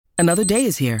Another day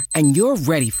is here, and you're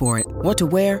ready for it. What to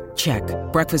wear? Check.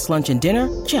 Breakfast, lunch, and dinner?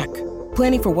 Check.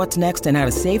 Planning for what's next and how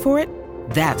to save for it?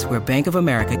 That's where Bank of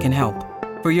America can help.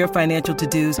 For your financial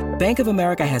to-dos, Bank of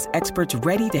America has experts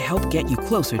ready to help get you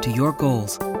closer to your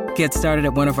goals. Get started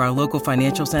at one of our local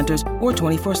financial centers or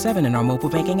 24/7 in our mobile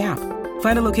banking app.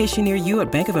 Find a location near you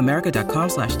at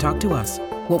bankofamerica.com/talktous.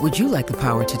 What would you like the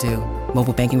power to do?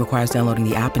 Mobile banking requires downloading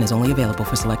the app and is only available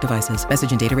for select devices.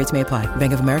 Message and data rates may apply.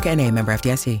 Bank of America N.A., member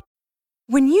FDIC.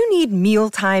 When you need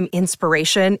mealtime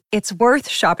inspiration, it's worth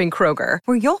shopping Kroger,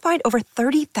 where you'll find over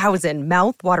 30,000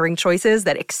 mouth-watering choices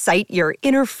that excite your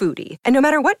inner foodie. And no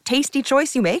matter what tasty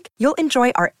choice you make, you'll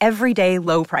enjoy our everyday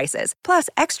low prices, plus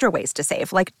extra ways to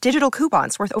save, like digital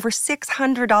coupons worth over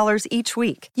 $600 each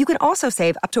week. You can also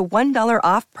save up to $1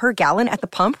 off per gallon at the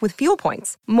pump with fuel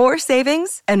points. More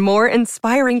savings and more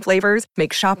inspiring flavors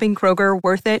make shopping Kroger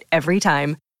worth it every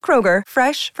time. Kroger,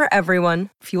 fresh for everyone.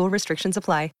 Fuel restrictions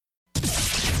apply.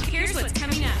 Here's what's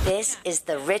coming up. This is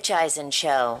The Rich Eisen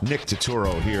Show. Nick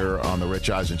Turturro here on The Rich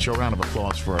Eisen Show. Round of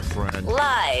applause for our friend.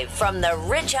 Live from The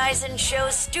Rich Eisen Show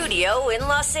studio in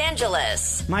Los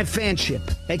Angeles. My fanship.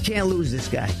 I can't lose this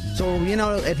guy. So,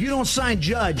 if you don't sign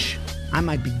Judge, I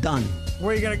might be done.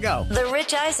 Where are you going to go? The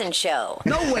Rich Eisen Show.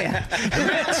 Nowhere.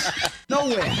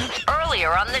 Nowhere.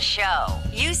 Earlier on the show,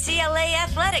 UCLA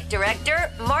Athletic Director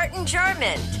Martin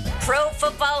Jarmond, Pro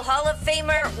Football Hall of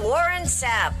Famer Warren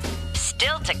Sapp.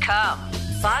 Still to come,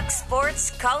 Fox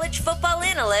Sports college football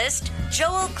analyst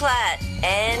Joel Klatt.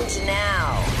 And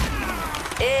now,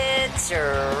 it's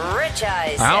Rich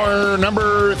Eisen. Hour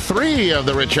number 3 of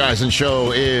The Rich Eisen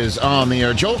Show is on the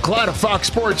air. Joel Klatt of Fox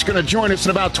Sports going to join us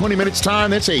in about 20 minutes'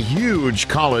 time. It's a huge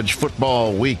college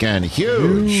football weekend.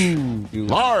 Huge.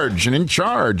 Large and in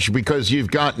charge, because you've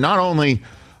got not only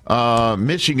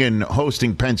Michigan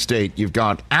hosting Penn State, you've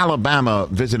got Alabama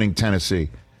visiting Tennessee,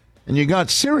 and you got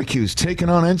Syracuse taking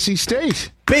on NC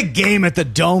State. Big game at the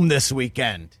Dome this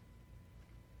weekend.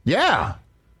 Yeah.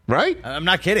 Right? I'm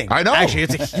not kidding. I know. Actually,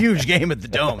 it's a huge game at the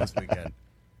Dome this weekend.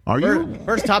 Are you?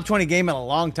 First top 20 game in a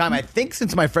long time, I think,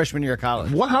 since my freshman year of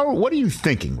college. What are you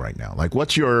thinking right now? Like,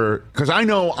 what's your? Because I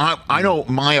know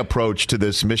my approach to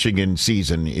this Michigan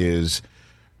season is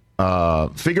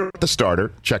figure out the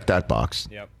starter, check that box.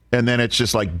 Yep. And then it's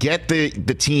just like get the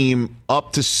team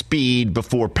up to speed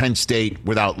before Penn State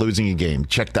without losing a game.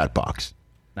 Check that box.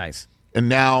 Nice. And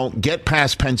now get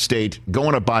past Penn State, go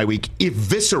on a bye week,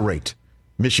 eviscerate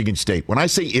Michigan State. When I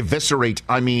say eviscerate,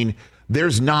 I mean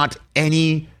there's not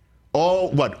any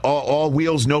all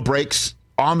wheels, no brakes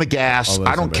on the gas.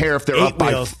 I don't care if they're up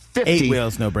by 50. 8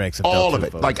 wheels, no brakes. All of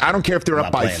it. Like, I don't care if they're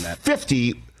up by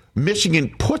 50.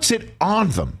 Michigan puts it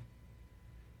on them.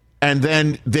 And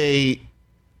then they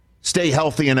stay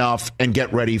healthy enough and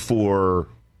get ready for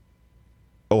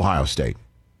Ohio State.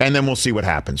 And then we'll see what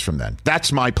happens from then.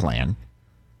 That's my plan.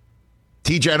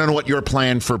 TJ, I don't know what your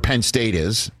plan for Penn State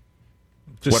is.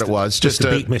 What it was. Just to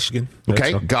beat Michigan.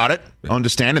 Okay, got it. Yeah.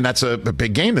 Understand. And that's a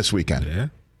big game this weekend. Yeah.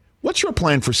 What's your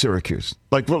plan for Syracuse?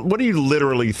 Like, what are you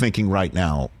literally thinking right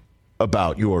now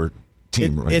about your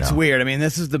team right now? It's weird. I mean,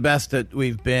 this is the best that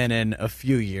we've been in a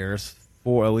few years,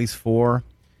 at least 4.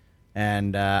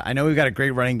 And I know we've got a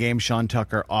great running game. Sean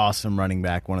Tucker, awesome running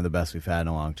back, one of the best we've had in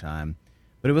a long time.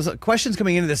 But it was questions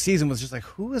coming into the season was just like,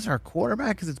 who is our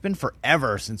quarterback? Because it's been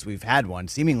forever since we've had one,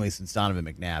 seemingly since Donovan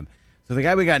McNabb. So the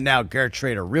guy we got now, Garrett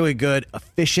Schrader, really good,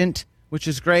 efficient, which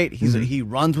is great. He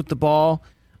runs with the ball.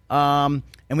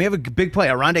 And we have a big play.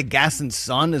 Aronde Gasson's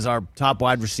son is our top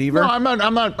wide receiver. No, I'm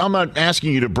not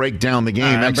asking you to break down the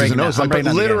game. X's and O's. Like, but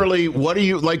literally, what do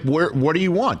you like? What do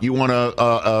you want? You want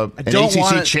an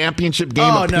ACC championship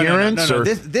game appearance? No.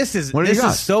 This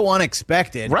is so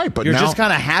unexpected. Right, but you're now, just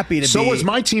kind of happy to be. So was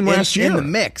my team last year in the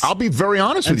mix. I'll be very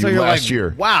honest with you. Last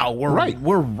year, wow,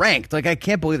 we're ranked. Like, I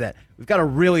can't believe that. We've got a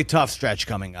really tough stretch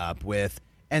coming up with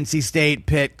NC State,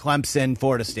 Pitt, Clemson,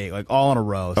 Florida State, like all in a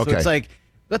row. So it's like,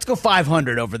 let's go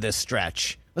 500 over this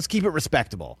stretch. Let's keep it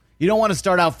respectable. You don't want to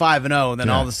start out 5-0, and then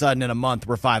all of a sudden in a month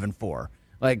we're 5-4.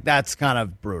 Like, that's kind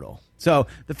of brutal. So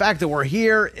the fact that we're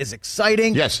here is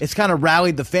exciting. Yes. It's kind of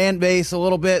rallied the fan base a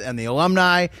little bit and the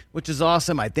alumni, which is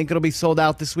awesome. I think it'll be sold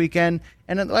out this weekend.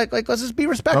 And like let's just be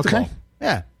respectable. Okay.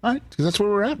 Yeah. All right, because that's where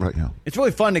we're at right now. It's really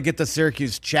fun to get the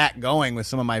Syracuse chat going with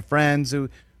some of my friends who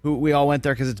we all went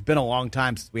there, because it's been a long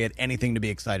time since we had anything to be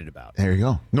excited about. There you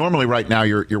go. Normally right now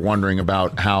you're wondering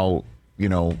about how,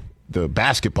 the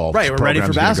basketball we're ready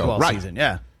for basketball go. season,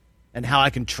 yeah. And how I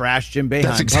can trash Jim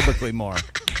Boeheim publicly more,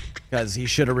 because he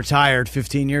should have retired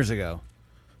 15 years ago.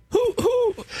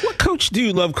 What coach do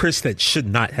you love, Chris, that should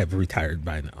not have retired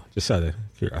by now? Just out of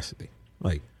curiosity.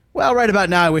 Well, right about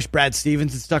now, I wish Brad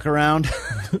Stevens had stuck around.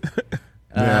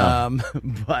 Yeah.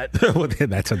 But Well, then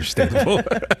that's understandable.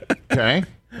 Okay.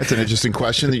 That's an interesting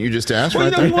question that you just asked. Well,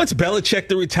 right you know, there. he wants Belichick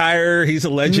to retire. He's a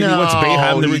legend. He wants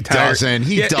Boeheim to retire.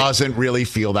 He doesn't really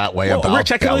feel that way about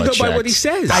Rich, I can only go by Belichick. what he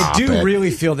says. I do it. really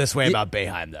feel this way about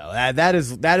Boeheim, though. That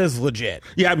is legit.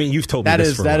 Yeah, I mean, you've told me That this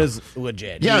is for a while.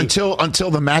 legit. Yeah, until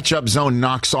the matchup zone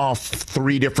knocks off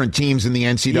 3 different teams in the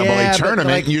NCAA Yeah, but, tournament,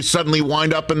 like- and you suddenly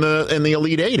wind up in the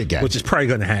Elite Eight again. Which is probably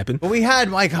going to happen. But we had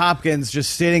Mike Hopkins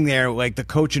just sitting there, like the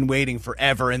coach and waiting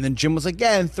forever, and then Jim was like,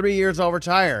 "Yeah, in 3 years I'll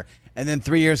retire." And then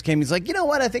 3 years came. He's like, "You know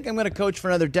what? I think I'm going to coach for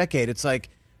another decade." It's like,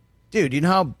 dude, you know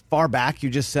how far back you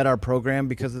just set our program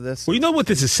because of this? Well, you know what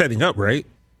this is setting up, right?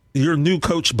 Your new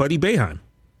coach, Buddy Boeheim.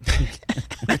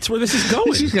 That's where this is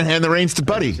going. He's going to hand the reins to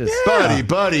Buddy. Just-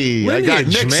 Buddy. I got Lineage,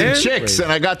 Knicks man. and chicks,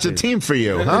 and I got the team for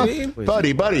you, what huh? I mean?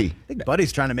 Buddy. I think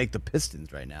Buddy's trying to make the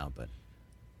Pistons right now, but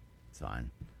it's fine.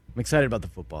 I'm excited about the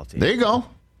football team. There you go.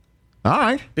 All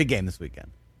right. Big game this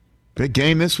weekend. Big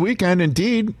game this weekend,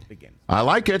 indeed. Big game. I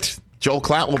like it. Joel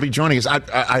Klatt will be joining us.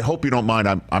 I hope you don't mind.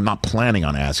 I'm not planning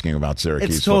on asking about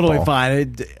Syracuse It's totally football.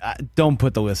 fine. Don't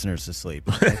put the listeners to sleep.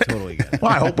 I totally get it.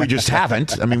 Well, I hope we just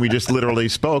haven't. I mean, we just literally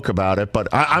spoke about it. But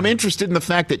I'm interested in the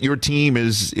fact that your team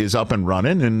is up and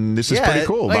running, and this is pretty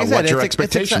cool like I about said, what your it's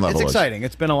expectation level It's is. exciting.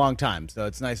 It's been a long time, so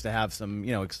it's nice to have some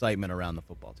excitement around the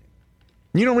football team.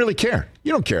 You don't really care.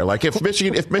 You don't care. Like if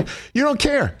Michigan, you don't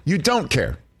care. You don't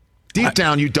care. Deep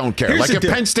down, you don't care. Here's Like the if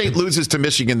deal. Penn State loses to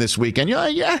Michigan this weekend, you're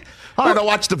like, yeah. All right, I'll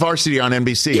watch the varsity on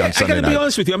NBC Yeah, on I Sunday got to be night.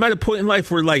 honest with you. I'm at a point in life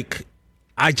where, like,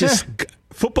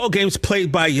 football games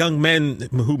played by young men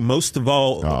who most of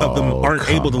all of them aren't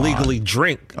come able to on. legally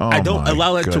drink. Oh, I don't my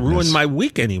allow that to ruin goodness. my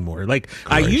week anymore. Like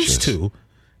I used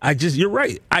Gracious. to. You're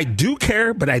right. I do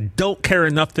care, but I don't care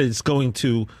enough that it's going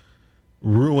to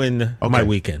ruin my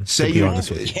weekend. Say to be you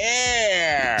honest with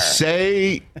you.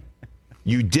 Say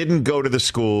you didn't go to the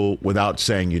school without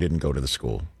saying you didn't go to the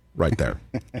school. Right there.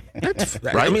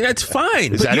 I mean, that's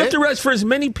fine. Is But that you have it? to realize for as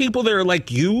many people that are like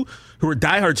you who are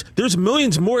diehards, there's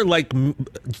millions more like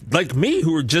me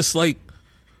who are just like.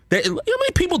 You know how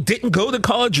many people didn't go to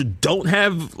college or don't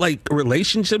have like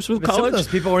relationships with But some college? of those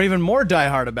people are even more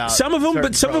diehard about Some of them, certain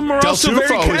but some of them are programs. also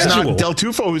very casual. Del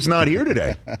Tufo, who's not here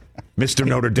today. Mr.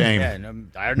 Notre Dame. Yeah,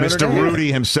 diehard Notre Mr. Dame.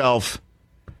 Rudy himself.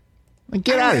 Like,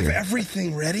 get out of here.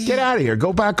 Everything ready? Get out of here.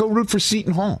 Go back. Go root for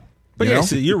Seton Hall. But You know?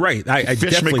 yes, you're right. I Fish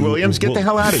definitely McWilliams, get the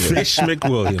hell out of here. Fish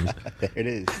McWilliams. There it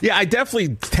is. Yeah, I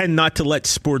definitely tend not to let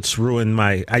sports ruin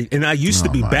my. I used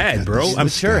to be my bad, bro. goodness. I'm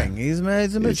Maturing. He's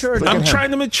a mature. Look at I'm him. trying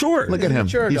to mature. Look at him.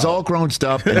 Mature He's adult. all grown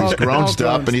up, and he's All grown grown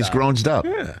up, and he's stuff. grown up.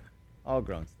 Yeah. all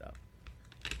grown stuff.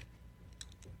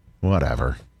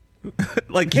 Whatever.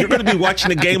 Like you're going to be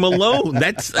watching a game alone.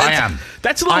 That's I am.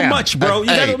 That's a little I am. much, bro. You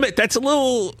Hey. got to admit that's a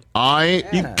little.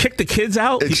 You kick the kids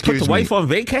out. You Excuse put the wife me. on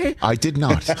vacay. I did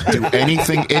not do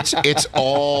anything. It's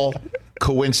all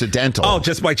coincidental. Oh,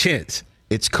 just by chance.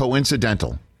 It's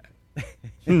coincidental.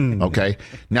 Okay.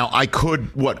 Now I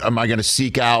could. What am I going to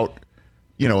seek out?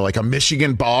 Like a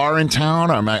Michigan bar in town?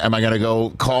 Or am I going to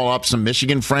go call up some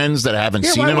Michigan friends that I haven't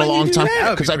seen why in a wouldn't you long do time? that? That would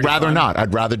be Because I'd pretty rather fun. not.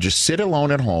 I'd rather just sit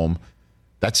alone at home.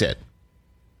 That's it.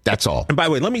 That's all. And by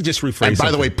the way, let me just rephrase. And by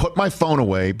the something. way, put my phone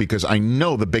away because I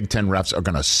know the Big Ten refs are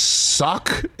going to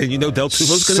suck and you know Del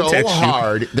Tufo's going to so text you.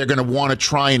 hard. They're going to want to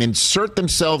try and insert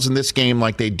themselves in this game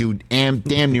like they do damn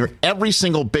near every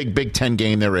single Big Ten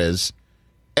game there is.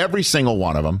 Every single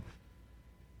one of them.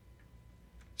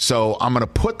 So I'm going to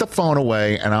put the phone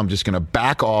away and I'm just going to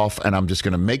back off and I'm just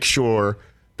going to make sure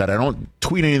that I don't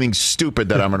tweet anything stupid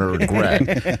that I'm going to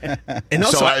regret. And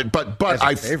also, So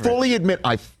I fully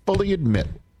admit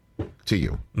to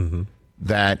you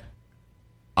that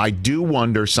I do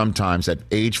wonder sometimes at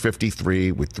age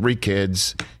 53 with 3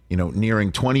 kids,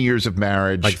 nearing 20 years of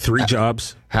marriage, like 3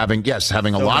 jobs. having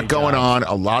a lot going on,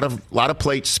 a lot of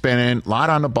plates spinning, a lot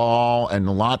on the ball, and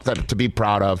a lot to be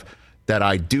proud of. That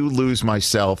I do lose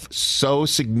myself so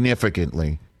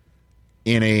significantly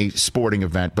in a sporting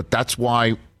event, but that's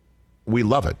why we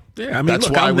love it. Yeah, I mean, that's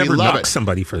look, why I'll we never love knock it.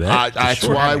 somebody for that. That's For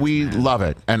sure. why we love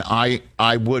it, and I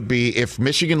would be if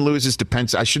Michigan loses to Penn.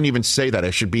 I shouldn't even say that. I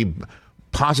should be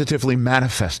positively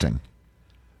manifesting,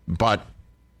 but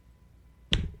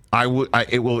I would.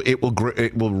 It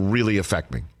will really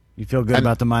affect me. You feel good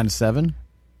about the -7?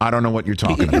 I don't know what you're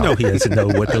talking You about. know he doesn't know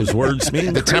what those words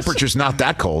mean. The Chris. temperature's not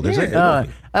that cold, is it? No.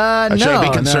 Should I be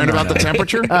concerned no, about no. the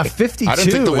temperature? 52. I don't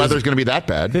think the is- weather's going to be that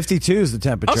bad. 52 is the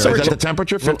temperature. So is that the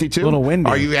temperature, 52? Little windy.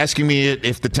 Are you asking me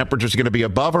if the temperature's going to be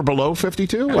above or below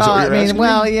 52? Is Well, that what you're asking me?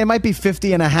 yeah, it might be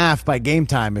 50 and a half by game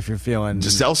time if you're feeling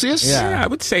Celsius? Yeah. Yeah, I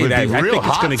would say Would that. be I real think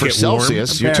it's hot going to for get warm.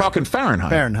 Celsius. You're talking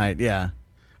Fahrenheit. Fahrenheit. Yeah.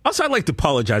 Also, I'd like to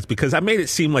apologize because I made it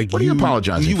seem like What are you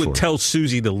apologizing you for? would tell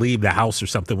Susie to leave the house or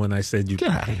something when I said you. Get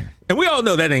out of here. And we all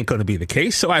know that ain't going to be the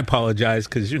case, so I apologize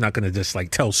because you're not going to just like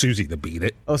tell Susie to beat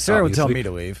it. Oh, Sarah would tell obviously. me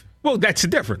to leave. Well, that's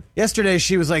different. Yesterday,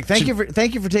 she was like, thank you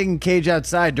for taking Cage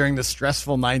outside during the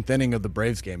stressful 9th inning of the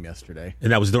Braves game yesterday.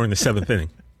 And that was during the 7th inning.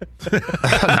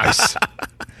 Nice.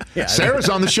 Yeah, Sarah's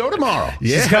on the show tomorrow.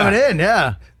 She's coming in,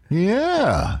 yeah.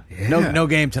 Yeah. No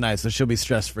game tonight, so she'll be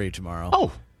stress-free tomorrow.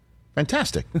 Oh,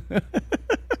 fantastic.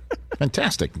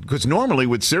 Fantastic. Because normally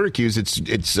with Syracuse, it's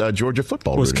Georgia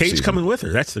football. Was rooting Cage season. coming with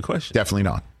her? That's the question. Definitely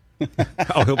not.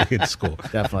 Oh, he'll be at school.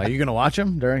 Definitely. Are you going to watch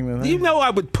him during the You know,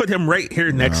 I would put him right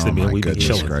here next to me. my We'd be goodness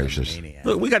chilling. gracious.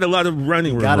 Look, we got a lot of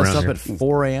running room Got us around up here. at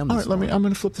 4 a.m. All right, I'm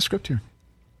going to flip the script here.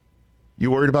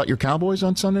 You worried about your Cowboys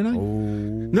on Sunday night?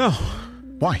 No,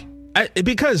 Why?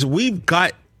 because we've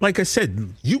got, like I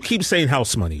said, you keep saying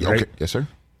house money, right? Okay. Yes, sir.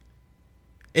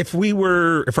 If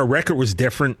our record was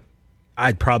different,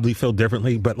 I'd probably feel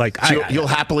differently. But like, So you'll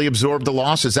happily absorb the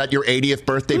loss? Is that your 80th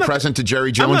birthday not- present to Jerry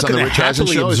I'm Jones not on the going to Rich Eisen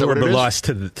happily show? Is that absorb what it the is? loss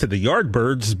to the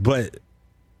Yardbirds, but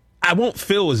I won't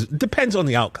feel as depends on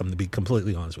the outcome. To be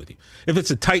completely honest with you, if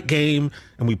it's a tight game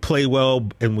and we play well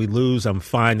and we lose, I'm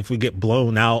fine. If we get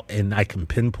blown out and I can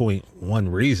pinpoint one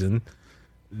reason,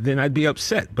 then I'd be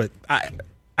upset. But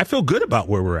I feel good about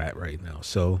where we're at right now.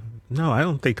 So no, I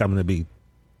don't think I'm going to be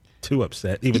too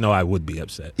upset, even though I would be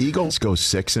upset. Eagles go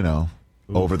 6-0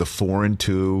 over the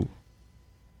 4-2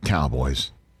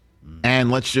 Cowboys. And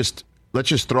let's just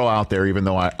throw out there, even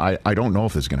though I don't know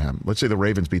if this is going to happen. Let's say the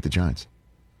Ravens beat the Giants.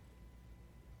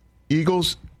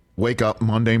 Eagles wake up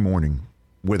Monday morning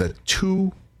with a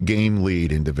 2-game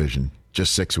lead in division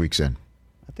just 6 weeks in.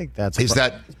 I think that's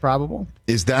probable.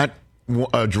 Is that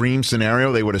a dream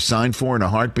scenario they would have signed for in a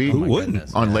heartbeat? Who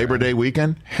wouldn't? On Labor Day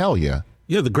weekend? Hell yeah.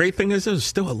 Yeah, the great thing is there's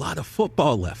still a lot of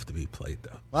football left to be played,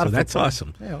 though. So that's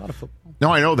awesome. Yeah, a lot of football.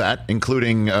 No, I know that,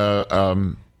 including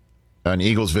an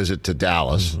Eagles visit to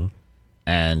Dallas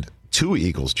and 2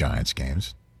 Eagles-Giants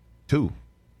games. 2.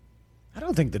 I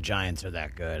don't think the Giants are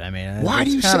that good. I mean, Why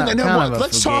do you say that? No,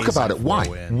 let's talk about it. Why?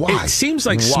 Why? It seems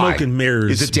like Why? smoke and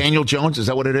mirrors. Is it Daniel Jones? Is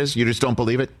that what it is? You just don't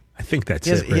believe it? I think that's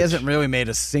He it. Rich. hasn't really made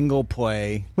a single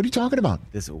play. What are you talking about?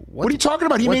 What are you talking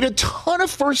about? He made a ton of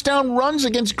first down runs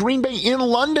against Green Bay in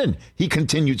London. He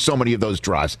continued so many of those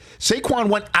drives. Saquon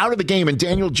went out of the game, and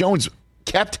Daniel Jones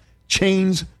kept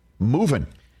chains moving.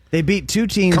 They beat 2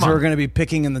 teams who are going to be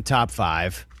picking in the top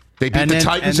 5. They beat the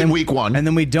Titans in week 1. And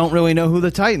then we don't really know who the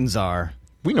Titans are.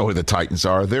 We know who the Titans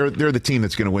are. They're the team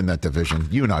that's going to win that division.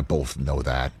 You and I both know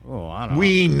that. Oh, I don't know.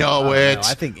 We know it.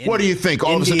 I think what do you think?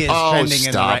 All of a Indy sudden, is trending in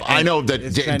the stop. right- I know that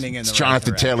it's trending in the right Jonathan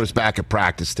direction. Taylor's back at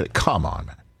practice today. Come on,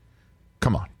 man.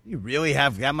 Come on. You really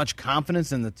have that much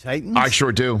confidence in the Titans? I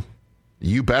sure do.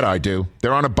 You bet I do.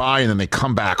 They're on a bye, and then they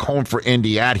come back home for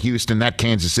Indy, at Houston. That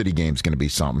Kansas City game's going to be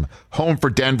something. Home for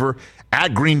Denver,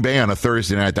 at Green Bay on a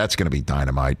Thursday night. That's going to be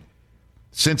dynamite.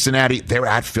 Cincinnati, they're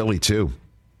at Philly, too.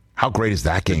 How great is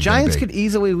that game? The Giants gonna could be?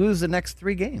 easily lose the next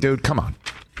 3 games. Dude, come on.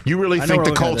 You really I know think we're the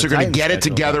looking at Colts the are going to Titans get it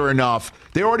schedule, together enough?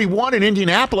 They already won in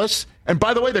Indianapolis. And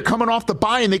by the way, they're coming off the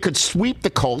bye, and they could sweep the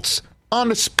Colts on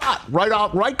the spot,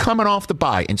 right coming off the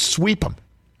bye, and sweep them.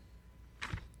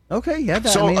 Okay, yeah.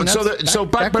 Back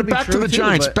Back to the too,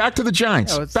 Giants. but- Back to the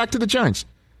Giants. Yeah, Back to the Giants.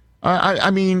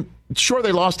 I mean, sure,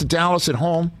 they lost to Dallas at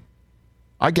home.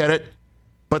 I get it.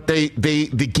 But the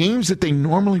games that they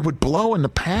normally would blow in the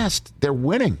past, they're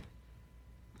winning.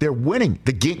 They're winning.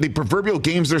 The proverbial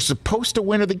games they're supposed to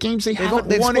win are the games they haven't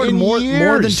They've won scored in more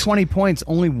years. than 20 points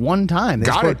only one time. They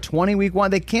Got scored it. 20 week 1.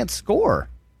 They can't score.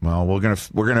 Well, we're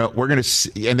gonna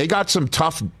see, and they got some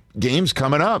tough games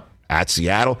coming up at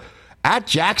Seattle, at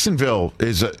Jacksonville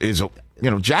is a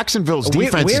Jacksonville's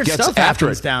defense Weird gets stuff after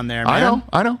happens it down there, man.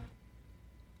 I know.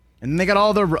 And then they got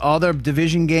all their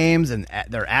division games, and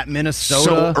they're at Minnesota.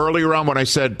 So earlier on when I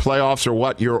said playoffs or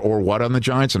what on the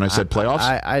Giants, and I said playoffs.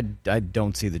 I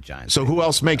don't see the Giants. So who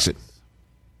else makes it?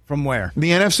 From where? The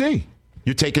NFC.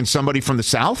 You're taking somebody from the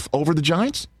South over the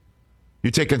Giants?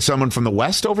 You're taking someone from the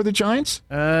West over the Giants?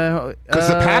 Because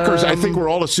the Packers, I think we're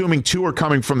all assuming 2 are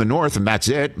coming from the North, and that's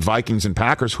it. Vikings and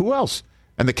Packers. Who else?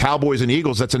 And the Cowboys and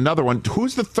Eagles, that's another one.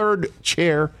 Who's the third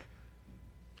chair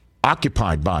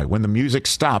occupied by when the music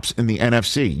stops in the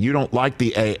NFC? You don't like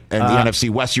the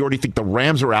NFC West. You already think the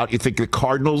Rams are out. You think the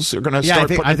Cardinals are going to start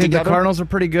putting it I think together? the Cardinals are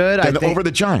pretty good. Over the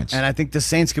Giants. And I think the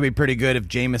Saints could be pretty good if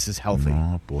Jameis is healthy.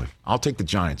 Oh, boy. I'll take the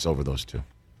Giants over those 2.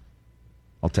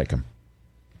 I'll take them.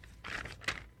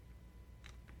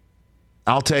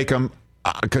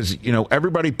 Because,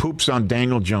 everybody poops on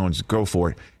Daniel Jones. Go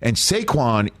for it. And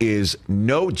Saquon is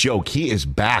no joke. He is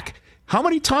back. How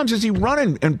many times is he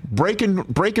running and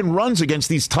breaking runs against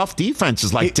these tough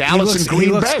defenses like Dallas and Green Bay?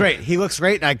 He looks great. He looks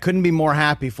great, and I couldn't be more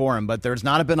happy for him. But there's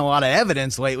not been a lot of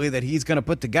evidence lately that he's going to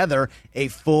put together a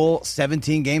full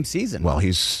 17-game season. Well,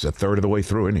 he's a third of the way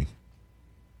through, isn't he?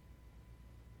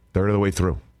 Third of the way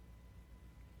through.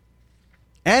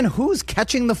 And who's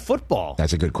catching the football?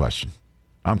 That's a good question.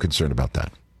 I'm concerned about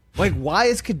that. Like, why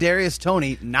is Kadarius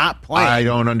Toney not playing? I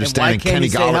don't understand. And Kenny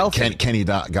Galladay. Kenny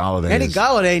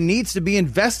Galladay needs to be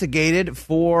investigated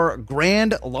for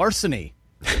grand larceny.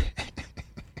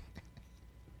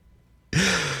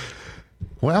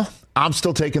 Well, I'm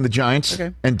still taking the Giants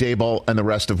and Daboll and the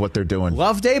rest of what they're doing.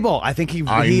 Love Daboll. I think he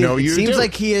seems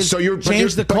like he has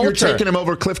changed the culture. But you're taking him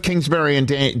over Cliff Kingsbury and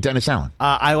Dennis Allen.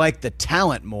 I like the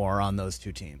talent more on those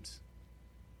two teams.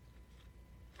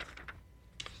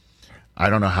 I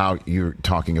don't know how you're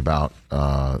talking about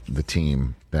the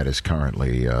team that is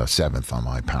currently 7th on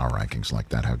my power rankings like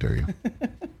that. How dare you?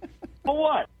 For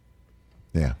what?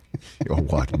 Yeah. Oh,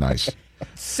 what? Nice.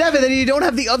 7, and you don't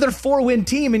have the other 4-win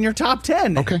team in your top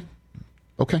 10. Okay.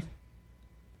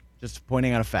 Just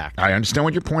pointing out a fact. I understand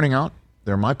what you're pointing out.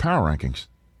 They're my power rankings.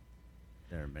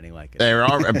 There are many like it. There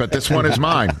are, but this one is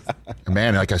mine.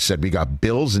 Man, like I said, we got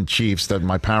Bills and Chiefs. That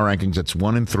my power rankings. That's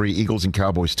 1 and 3. Eagles and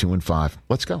Cowboys 2 and 5.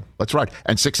 Let's go. Let's ride.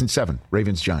 And 6 and 7.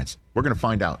 Ravens Giants. We're going to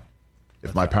find out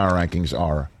if my power rankings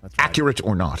are accurate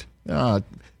or not. By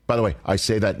the way, I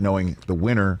say that knowing the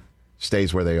winner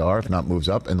stays where they are, if not moves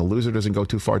up, and the loser doesn't go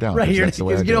too far down. Right, you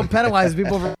don't penalize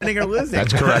people for winning or losing.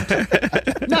 That's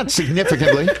correct. Not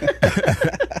significantly.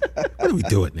 What are we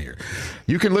doing here?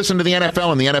 You can listen to the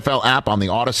NFL and the NFL app on the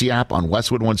Odyssey app, on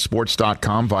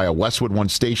WestwoodOneSports.com, via Westwood One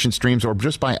station streams, or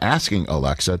just by asking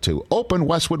Alexa to open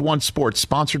Westwood One Sports,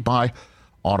 sponsored by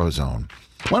AutoZone.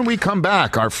 When we come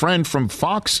back, our friend from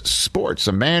Fox Sports,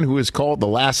 a man who has called the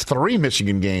last 3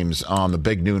 Michigan games on the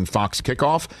Big Noon Fox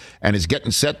kickoff and is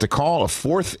getting set to call a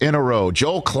 4th in a row.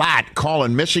 Joel Klatt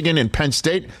calling Michigan and Penn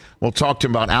State. We'll talk to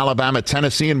him about Alabama,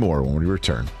 Tennessee, and more when we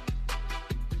return.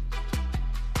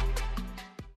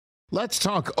 Let's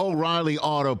talk O'Reilly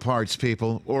Auto Parts,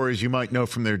 people, or as you might know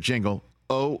from their jingle,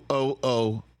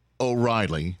 O'Reilly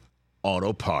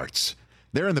Auto Parts.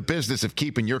 They're in the business of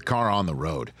keeping your car on the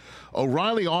road.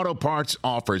 O'Reilly Auto Parts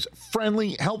offers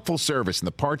friendly, helpful service and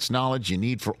the parts knowledge you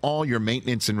need for all your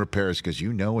maintenance and repairs, because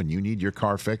you know when you need your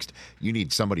car fixed, you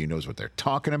need somebody who knows what they're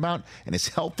talking about and is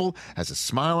helpful, has a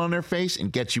smile on their face,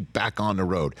 and gets you back on the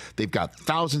road. They've got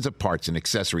thousands of parts and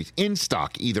accessories in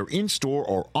stock, either in-store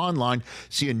or online,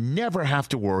 so you never have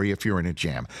to worry if you're in a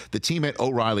jam. The team at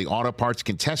O'Reilly Auto Parts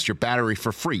can test your battery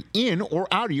for free in or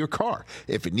out of your car.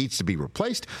 If it needs to be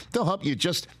replaced, they'll help you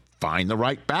just find the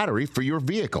right battery for your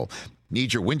vehicle.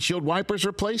 Need your windshield wipers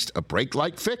replaced, a brake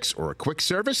light fix, or a quick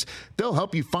service? They'll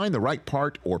help you find the right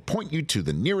part or point you to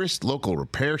the nearest local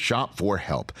repair shop for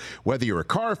help. Whether you're a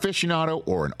car aficionado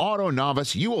or an auto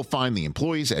novice, you will find the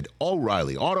employees at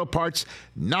O'Reilly Auto Parts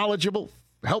knowledgeable,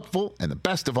 helpful, and the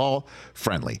best of all,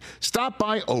 friendly. Stop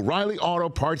by O'Reilly Auto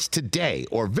Parts today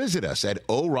or visit us at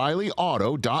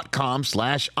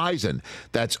O'ReillyAuto.com/Eisen.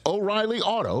 That's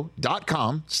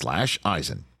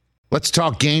O'ReillyAuto.com/Eisen. Let's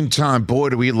talk Game Time. Boy,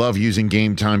 do we love using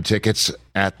Game Time tickets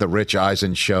at the Rich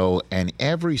Eisen Show. And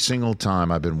every single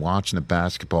time I've been watching the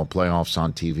basketball playoffs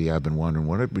on TV, I've been wondering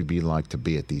what it would be like to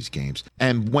be at these games.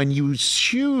 And when you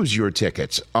choose your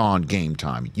tickets on Game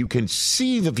Time, you can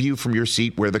see the view from your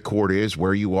seat where the court is,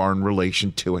 where you are in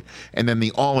relation to it. And then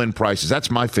the all-in prices. That's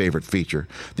my favorite feature.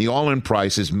 The all-in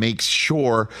prices makes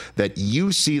sure that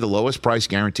you see the lowest price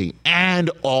guarantee and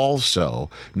also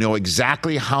know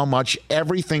exactly how much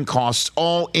everything costs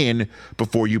all in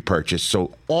before you purchase.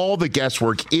 So all the guesswork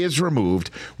is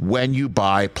removed when you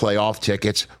buy playoff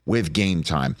tickets with Game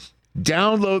Time.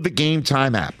 Download the Game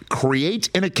Time app, create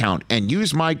an account, and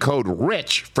use my code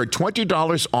RICH for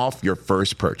 $20 off your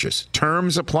first purchase.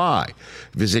 Terms apply.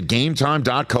 Visit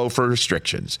GameTime.co for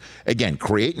restrictions. Again,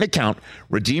 create an account,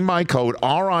 redeem my code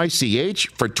RICH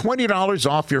for $20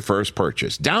 off your first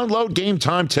purchase. Download Game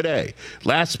Time today.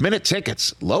 Last minute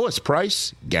tickets, lowest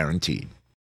price guaranteed.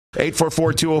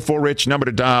 844-204-RICH, number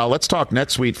to dial. Let's talk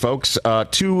NetSuite, folks.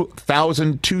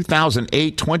 2000,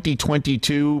 2008,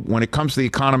 2022. When it comes to the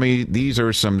economy, these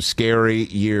are some scary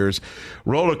years.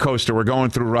 Roller coaster we're going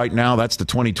through right now. That's the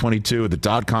 2022, the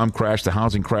dot-com crash, the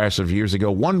housing crash of years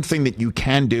ago. One thing that you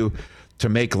can do to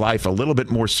make life a little bit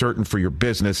more certain for your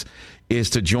business is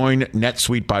to join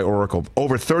NetSuite by Oracle.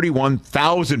 Over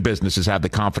 31,000 businesses have the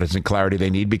confidence and clarity they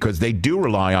need because they do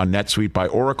rely on NetSuite by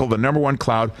Oracle, the number one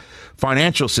cloud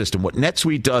financial system. What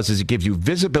NetSuite does is it gives you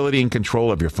visibility and control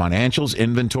of your financials,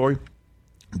 inventory,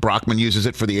 Brockman uses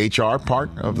it for the HR part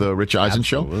of the Rich Eisen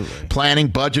Show. Planning,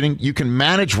 budgeting. You can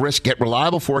manage risk, get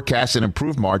reliable forecasts, and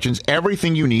improve margins.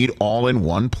 Everything you need all in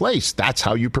one place. That's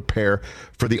how you prepare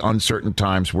for the uncertain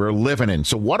times we're living in.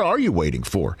 So what are you waiting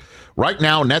for? Right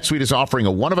now, NetSuite is offering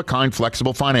a one-of-a-kind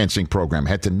flexible financing program.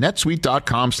 Head to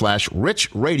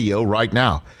netsuite.com/richradio right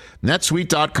now.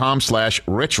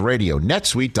 netsuite.com/richradio.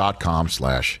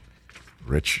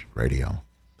 netsuite.com/richradio.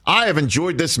 I have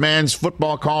enjoyed this man's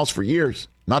football calls for years.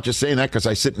 Not just saying that because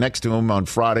I sit next to him on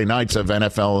Friday nights of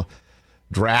NFL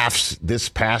drafts this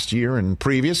past year and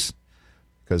previous,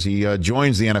 because he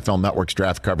joins the NFL Network's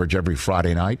draft coverage every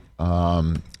Friday night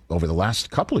over the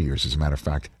last couple of years, as a matter of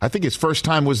fact. I think his first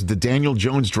time was the Daniel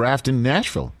Jones draft in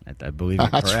Nashville. I believe you're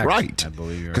correct. That's right. I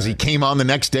believe you're right. Because he came on the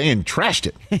next day and trashed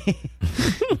it.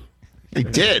 He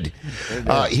did.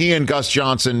 He and Gus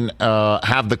Johnson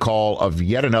have the call of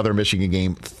yet another Michigan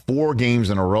game, 4 games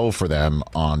in a row for them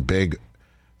on Big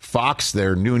Fox,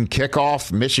 their noon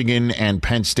kickoff, Michigan and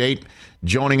Penn State.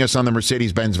 Joining us on the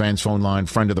Mercedes-Benz Vans phone line,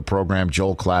 friend of the program,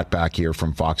 Joel Klatt, back here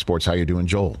from Fox Sports. How you doing,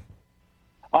 Joel?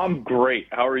 I'm great.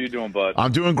 How are you doing, bud?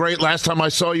 I'm doing great. Last time I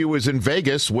saw you was in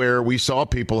Vegas, where we saw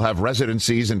people have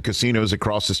residencies and casinos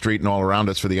across the street and all around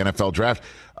us for the NFL draft.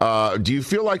 Do you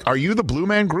feel like, are you the Blue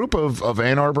Man Group of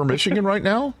Ann Arbor, Michigan right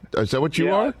now? Is that what you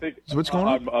are? I think, is what's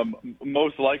going on?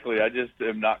 Most likely. I just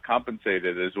am not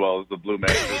compensated as well as the Blue Man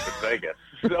Group in Vegas.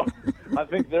 So I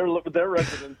think their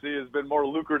residency has been more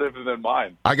lucrative than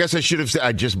mine. I guess I should have said,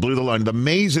 I just blew the line. The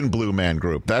Mason Blue Man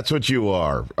Group. That's what you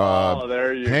are.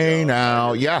 There you go. Hey,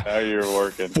 now. Yeah. Now you're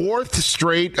working. 4th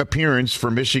straight appearance for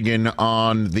Michigan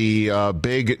on the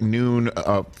big noon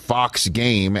Fox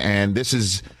game, and this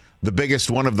is the biggest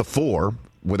one of the 4,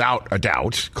 without a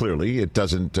doubt. Clearly, it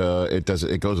goes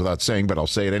without saying, but I'll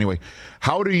say it anyway.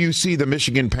 How do you see the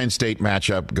Michigan-Penn State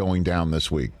matchup going down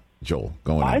this week, Joel?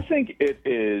 I think it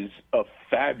is a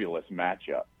fabulous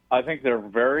matchup. I think they're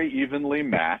very evenly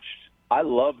matched. I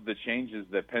love the changes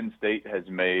that Penn State has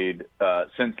made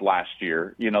since last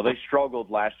year. You know, they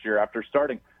struggled last year after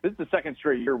starting. This is the 2nd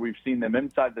straight year we've seen them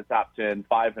inside the top 10,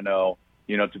 5-0.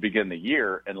 To begin the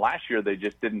year. And last year they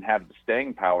just didn't have the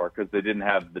staying power because they didn't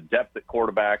have the depth at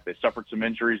quarterback. They suffered some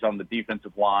injuries on the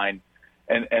defensive line.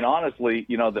 And honestly,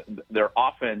 their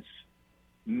offense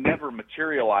never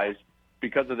materialized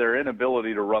because of their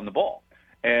inability to run the ball.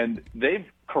 And they've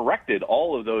corrected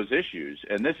all of those issues.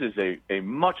 And this is a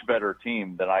much better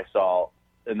team than I saw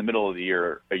in the middle of the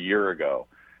year a year ago.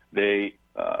 They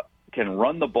can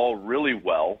run the ball really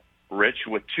well, Rich,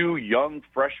 with 2 young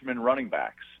freshman running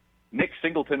backs. Nick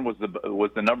Singleton was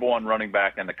the number 1 running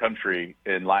back in the country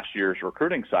in last year's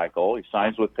recruiting cycle. He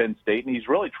signs with Penn State, and he's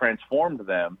really transformed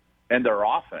them and their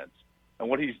offense. And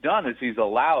what he's done is he's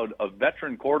allowed a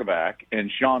veteran quarterback in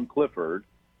Sean Clifford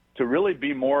to really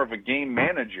be more of a game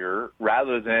manager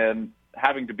rather than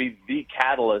having to be the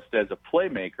catalyst as a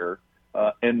playmaker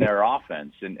in their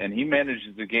offense. And he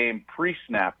manages the game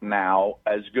pre-snap now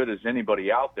as good as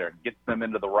anybody out there and gets them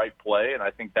into the right play, and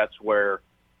I think that's where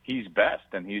he's best,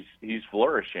 and he's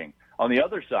flourishing. On the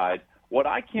other side, what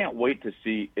I can't wait to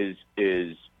see is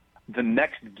the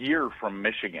next gear from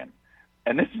Michigan.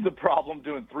 And this is the problem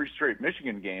doing 3 straight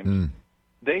Michigan games.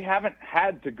 They haven't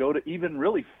had to go to even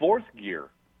really 4th gear,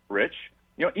 Rich.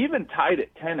 Even tied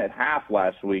at 10 at half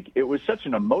last week, it was such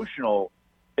an emotional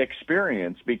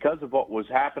experience because of what was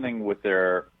happening with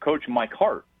their coach, Mike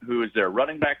Hart, who is their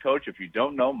running back coach. If you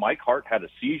don't know, Mike Hart had a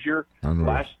seizure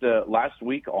last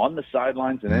week on the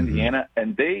sidelines in Indiana,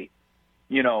 and they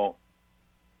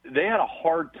had a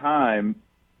hard time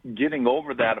getting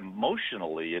over that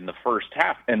emotionally in the first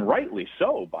half, and rightly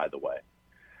so, by the way.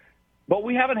 But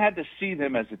we haven't had to see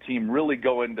them as a team really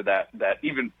go into that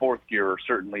even 4th gear or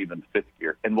certainly even 5th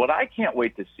gear. And what I can't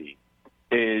wait to see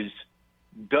is,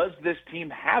 does this team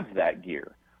have that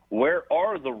gear? Where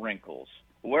are the wrinkles?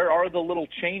 Where are the little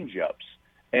change-ups?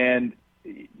 And,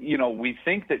 we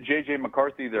think that J.J.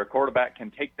 McCarthy, their quarterback,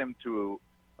 can take them to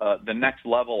the next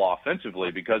level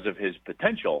offensively because of his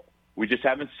potential. We just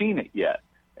haven't seen it yet.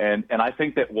 And I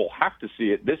think that we'll have to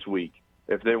see it this week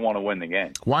if they want to win the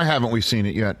game. Why haven't we seen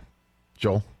it yet,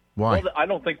 Joel? Why? Well, I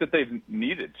don't think that they've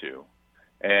needed to.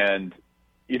 And,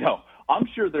 I'm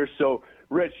sure they're so –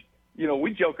 Rich –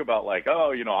 we joke about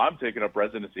I'm taking up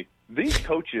residency. These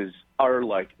coaches are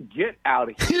like, get out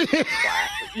of here,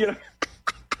 class.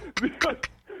 Because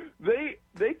they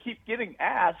keep getting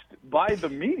asked by the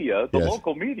media, the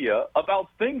local media, about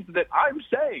things that I'm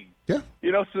saying. Yeah.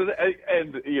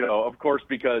 Of course,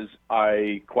 because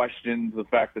I questioned the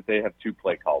fact that they have 2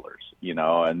 play callers,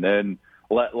 and then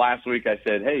last week I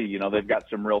said, hey, they've got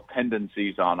some real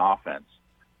tendencies on offense.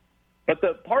 But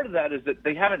the part of that is that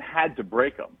they haven't had to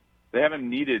break them. They haven't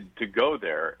needed to go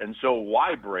there. And so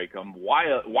why break them?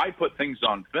 Why put things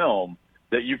on film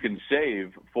that you can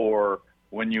save for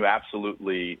when you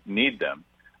absolutely need them?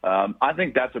 I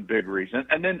think that's a big reason.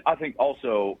 And then I think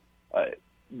also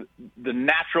the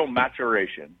natural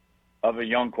maturation of a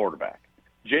young quarterback.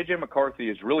 J.J. McCarthy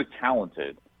is really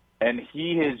talented, and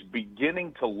he is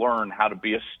beginning to learn how to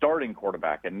be a starting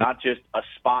quarterback and not just a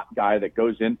spot guy that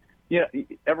goes in. Yeah,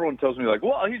 everyone tells me, like,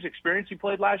 well, he's experienced. He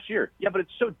played last year. Yeah, but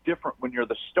it's so different when you're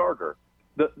the starter.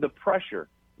 The pressure,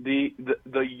 the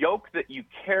yoke that you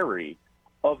carry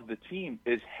of the team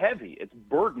is heavy. It's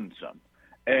burdensome.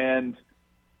 And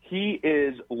he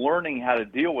is learning how to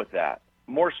deal with that.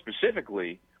 More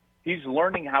specifically, he's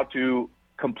learning how to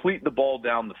complete the ball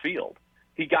down the field.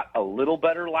 He got a little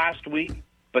better last week,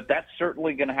 but that's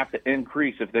certainly going to have to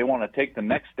increase if they want to take the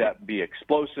next step, be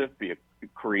explosive, be a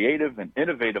creative and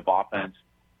innovative offense,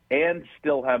 and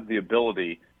still have the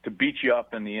ability to beat you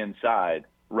up in the inside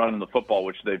running the football,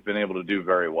 which they've been able to do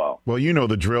very well. Well, you know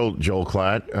the drill, Joel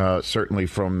Klatt, certainly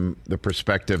from the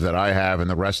perspective that I have and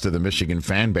the rest of the Michigan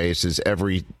fan base is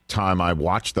every time I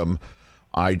watch them,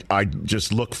 I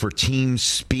just look for team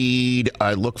speed.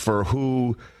 I look for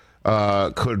who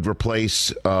could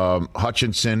replace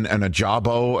Hutchinson and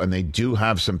Ajabo, and they do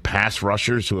have some pass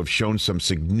rushers who have shown some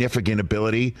significant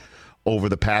ability over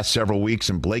the past several weeks,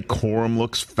 and Blake Corum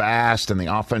looks fast, and the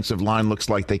offensive line looks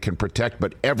like they can protect,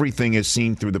 but everything is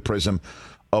seen through the prism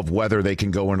of whether they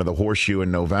can go into the horseshoe in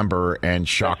November and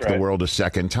shock the world a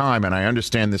second time. And I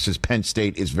understand this is Penn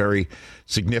State is very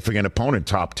significant opponent,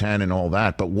 top 10 and all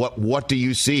that, but what do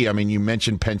you see? I mean, you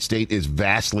mentioned Penn State is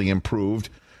vastly improved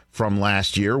from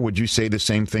last year. Would you say the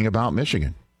same thing about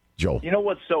Michigan, Joel? You know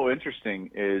what's so interesting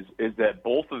is that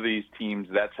both of these teams,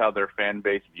 that's how their fan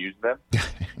base views them.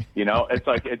 You know, it's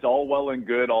like it's all well and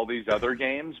good, all these other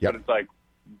games, but it's like,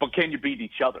 but can you beat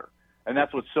each other? And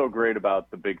that's what's so great about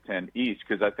the Big Ten East,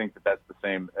 because I think that's the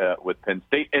same with Penn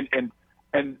State.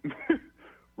 And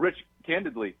Rich,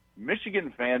 candidly,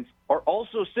 Michigan fans are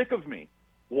also sick of me.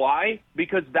 Why?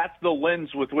 Because that's the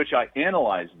lens with which I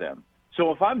analyze them.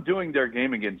 So if I'm doing their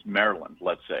game against Maryland,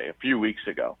 let's say, a few weeks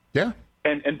ago,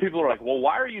 and people are like, well,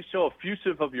 why are you so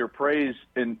effusive of your praise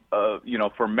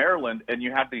for Maryland, and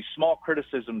you have these small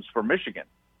criticisms for Michigan?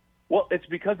 Well, it's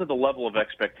because of the level of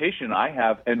expectation I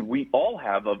have, and we all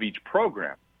have, of each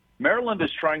program. Maryland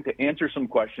is trying to answer some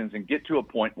questions and get to a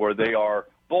point where they are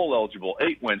bowl eligible,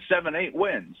 8 wins, 7-8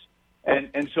 wins.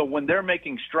 And so when they're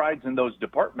making strides in those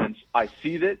departments, I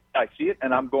see it,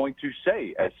 and I'm going to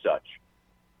say as such.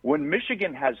 When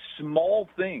Michigan has small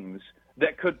things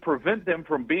that could prevent them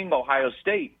from being Ohio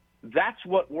State, that's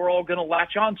what we're all going to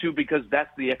latch on to, because that's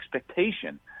the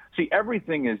expectation. See,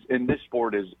 everything is in this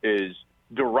sport is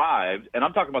derived, and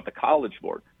I'm talking about the College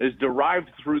Board, is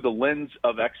derived through the lens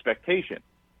of expectation.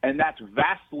 And that's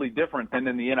vastly different than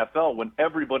in the NFL when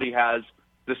everybody has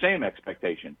the same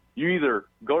expectation. You either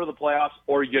go to the playoffs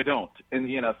or you don't in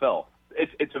the NFL.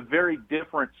 It's a very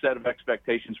different set of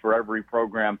expectations for every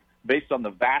program based on the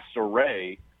vast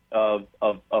array of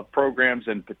programs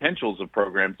and potentials of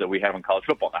programs that we have in college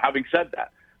football. Now, having said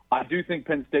that, I do think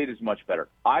Penn State is much better.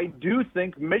 I do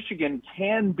think Michigan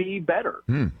can be better,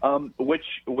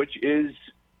 which is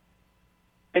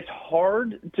it's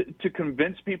hard to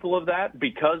convince people of that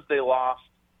because they lost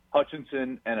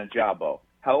Hutchinson and Ajabo.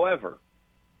 However,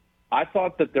 I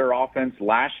thought that their offense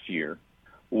last year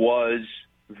was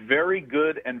very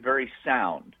good and very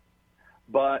sound,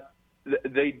 but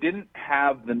they didn't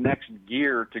have the next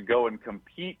gear to go and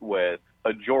compete with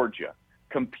a Georgia,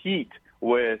 compete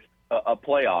with a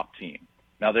playoff team.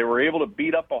 Now, they were able to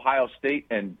beat up Ohio State,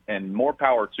 and more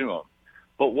power to them.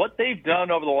 But what they've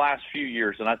done over the last few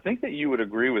years, and I think that you would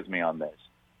agree with me on this,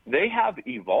 they have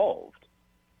evolved.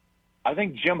 I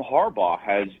think Jim Harbaugh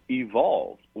has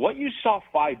evolved. What you saw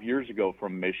 5 years ago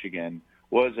from Michigan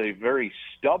was a very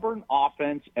stubborn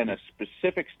offense and a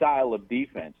specific style of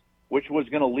defense, which was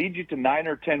going to lead you to 9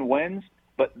 or 10 wins.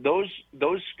 But those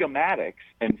schematics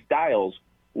and styles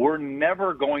were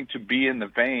never going to be in the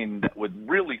vein that would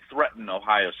really threaten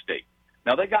Ohio State.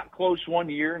 Now, they got close one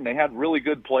year, and they had really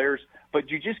good players, but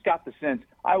you just got the sense.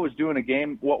 I was doing a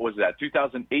game, what was that,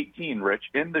 2018, Rich,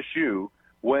 in the shoe,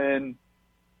 when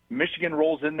Michigan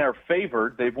rolls in there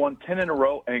favored. They've won 10 in a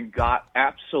row and got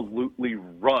absolutely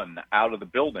run out of the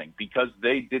building because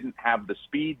they didn't have the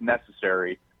speed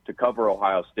necessary to cover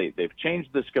Ohio State. They've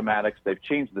changed the schematics. They've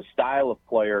changed the style of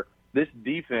player. This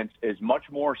defense is much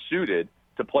more suited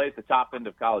to play at the top end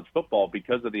of college football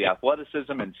because of the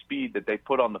athleticism and speed that they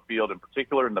put on the field, in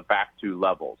particular in the back two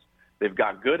levels. They've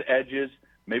got good edges,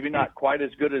 maybe not quite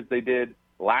as good as they did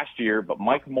last year, but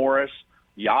Mike Morris,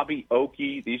 Yabi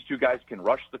Oki, these two guys can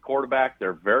rush the quarterback.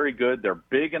 They're very good. They're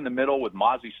big in the middle with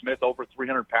Mozzie Smith, over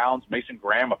 300 pounds. Mason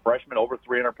Graham, a freshman, over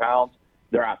 300 pounds.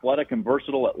 They're athletic and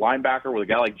versatile at linebacker with a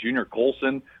guy like Junior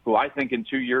Colson, who I think in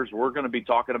 2 years we're going to be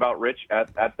talking about, Rich,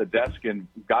 at the desk and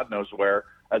God knows where,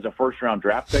 as a first-round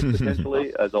draft pick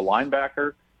potentially, as a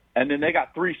linebacker. And then they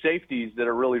got three safeties that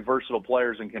are really versatile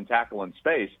players and can tackle in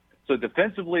space. So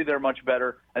defensively, they're much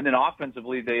better. And then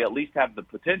offensively, they at least have the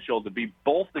potential to be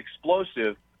both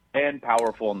explosive and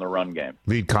powerful in the run game.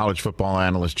 Lead college football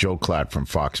analyst Joe Klatt from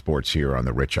Fox Sports here on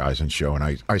the Rich Eisen Show.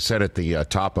 And I said at the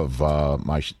top of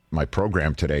my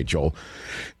program today, Joel,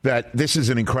 that this is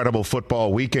an incredible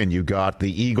football weekend. You got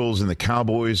the Eagles and the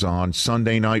Cowboys on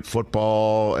Sunday Night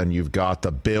Football, and you've got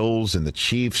the Bills and the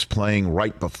Chiefs playing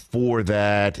right before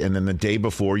that. And then the day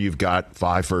before, you've got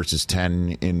 5 versus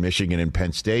 10 in Michigan and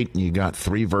Penn State. And you got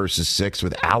 3 versus 6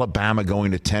 with Alabama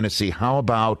going to Tennessee. How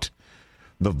about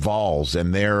the Vols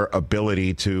and their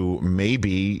ability to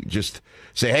maybe just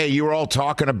say, hey, you were all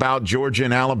talking about Georgia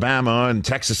and Alabama and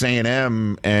Texas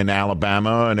A&M and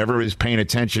Alabama, and everybody's paying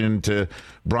attention to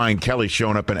Brian Kelly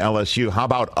showing up in LSU. How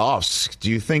about us?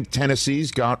 Do you think Tennessee's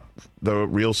got the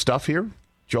real stuff here?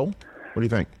 Joel, what do you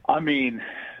think? I mean,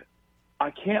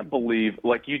 I can't believe,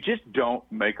 you just don't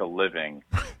make a living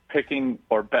picking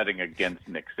or betting against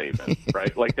Nick Saban,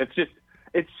 right? That's just,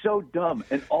 it's so dumb.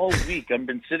 And all week I've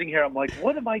been sitting here, I'm like,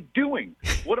 what am I doing?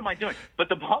 What am I doing? But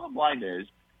the bottom line is,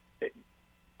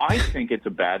 I think it's a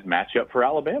bad matchup for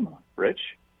Alabama, Rich.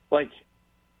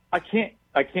 I can't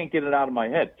get it out of my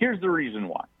head. Here's the reason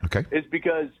why. Okay. It's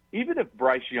because even if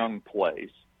Bryce Young plays,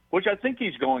 which I think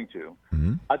he's going to,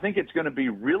 I think it's going to be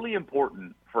really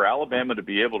important for Alabama to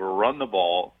be able to run the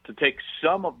ball to take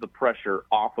some of the pressure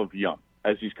off of Young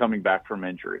as he's coming back from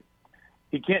injury.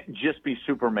 He can't just be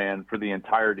Superman for the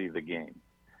entirety of the game.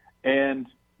 And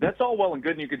that's all well and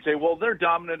good. And you could say, well, they're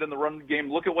dominant in the run game.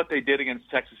 Look at what they did against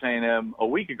Texas A&M a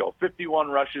week ago. 51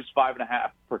 rushes,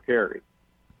 5.5 per carry.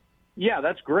 Yeah,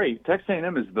 that's great. Texas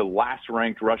A&M is the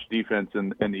last-ranked rush defense in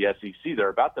the SEC. They're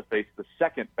about to face the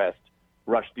second-best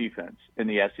rush defense in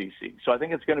the SEC. So I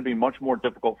think it's going to be much more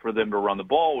difficult for them to run the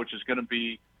ball, which is going to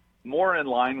be more in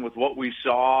line with what we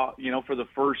saw, for the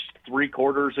first 3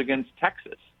 quarters against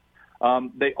Texas.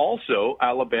 They also,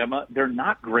 Alabama, they're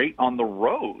not great on the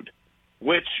road,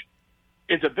 which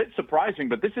is a bit surprising,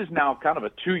 but this is now kind of a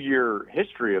 2-year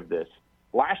history of this.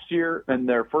 Last year, in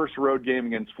their first road game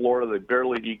against Florida, they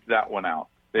barely eked that one out.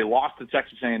 They lost to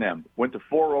Texas A&M, went to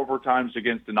 4 overtimes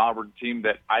against an Auburn team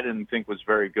that I didn't think was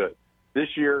very good.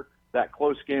 This year, that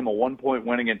close game, a 1-point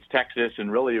win against Texas,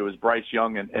 and really it was Bryce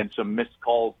Young and some missed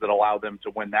calls that allowed them to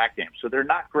win that game. So they're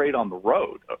not great on the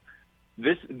road.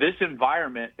 This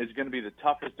environment is going to be the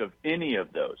toughest of any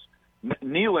of those.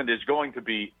 Neyland is going to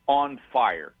be on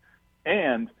fire.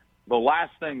 And the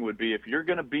last thing would be, if you're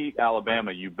going to beat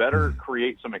Alabama, you better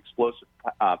create some explosive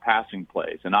passing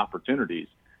plays and opportunities.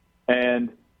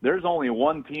 And there's only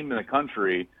one team in the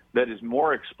country that is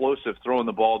more explosive throwing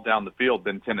the ball down the field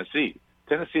than Tennessee.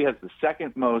 Tennessee has the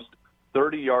second most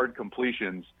 30-yard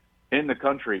completions in the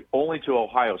country, only to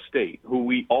Ohio State, who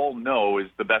we all know is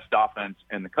the best offense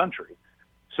in the country.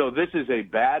 So this is a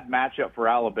bad matchup for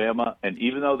Alabama, and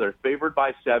even though they're favored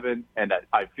by 7, and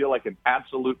I feel like an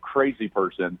absolute crazy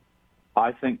person,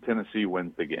 I think Tennessee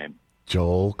wins the game.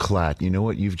 Joel Klatt, you know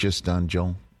what you've just done,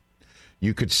 Joel?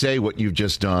 You could say what you've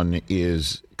just done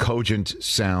is cogent,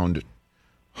 sound,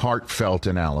 heartfelt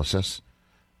analysis,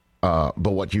 but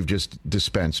what you've just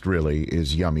dispensed really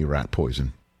is yummy rat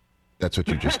poison. That's what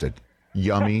you just did.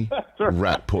 Yummy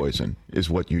rat poison is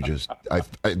what you just...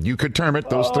 you could term it,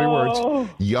 those 3 words.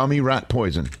 Yummy rat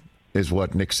poison is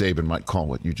what Nick Saban might call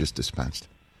what you just dispensed.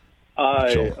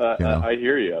 I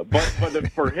hear you. But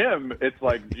for him, it's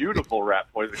like beautiful rat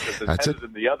poison because his head is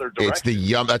in the other direction.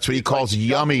 It's that's what he calls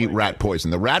yummy rat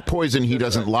poison. The rat poison he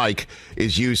doesn't like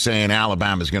is you saying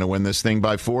Alabama's going to win this thing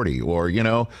by 40 or,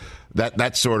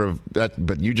 that sort of that,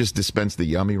 but you just dispensed the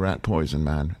yummy rat poison,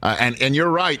 man. And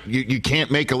you're right. You can't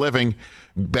make a living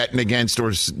betting against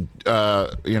or Nick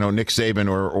Saban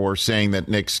or saying that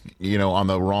Nick's on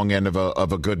the wrong end of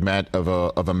a good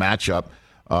matchup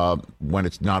when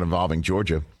it's not involving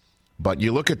Georgia. But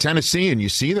you look at Tennessee and you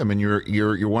see them and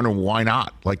you're wondering why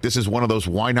not? Like, this is one of those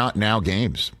why not now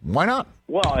games. Why not?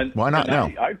 Well, and why not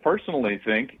now? I personally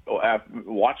think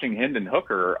watching Hendon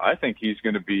Hooker, I think he's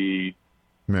going to be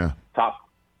top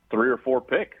 3 or 4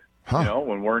 pick,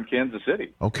 when we're in Kansas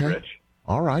City. Okay. Rich.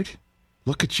 All right.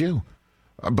 Look at you.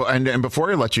 And before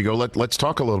I let you go, let's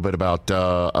talk a little bit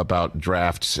about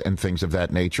drafts and things of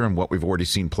that nature and what we've already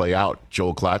seen play out,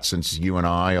 Joel Klatt, since you and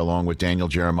I, along with Daniel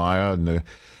Jeremiah and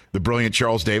the brilliant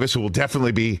Charles Davis, who will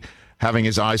definitely be having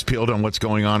his eyes peeled on what's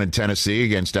going on in Tennessee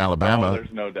against Alabama. Oh,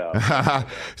 there's no doubt.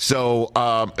 So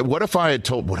what if I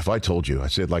told you, I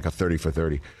said like a 30 for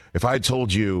 30. If I had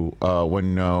told you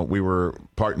when we were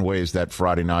parting ways that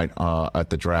Friday night at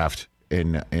the draft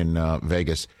in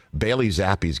Vegas, Bailey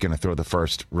Zappi is going to throw the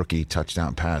first rookie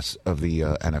touchdown pass of the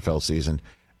NFL season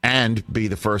and be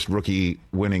the first rookie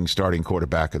winning starting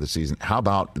quarterback of the season. How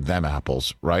about them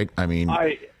apples, right? I mean,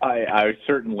 I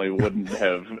certainly wouldn't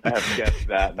have guessed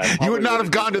that. You would not have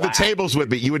gone to the tables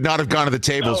with me. You would not have gone to the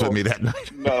tables with me that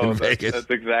night in Vegas. That's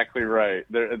exactly right.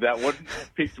 That wouldn't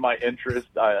have piqued my interest.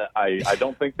 I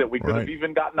don't think that we could have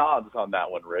even gotten odds on that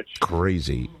one, Rich.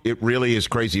 Crazy. It really is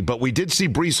crazy. But we did see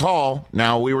Breece Hall.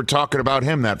 Now, we were talking about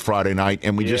him that Friday night,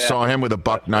 and we just saw him with a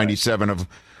 $197 of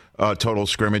total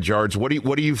scrimmage yards. What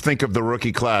do you think of the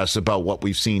rookie class about what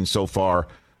we've seen so far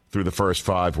through the first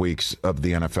 5 weeks of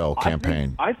the NFL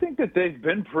campaign? I think that they've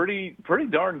been pretty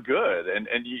darn good, and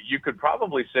you could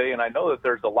probably say, and I know that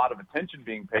there's a lot of attention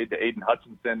being paid to Aiden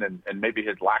Hutchinson and maybe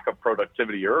his lack of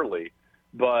productivity early,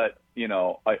 but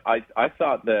I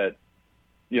thought that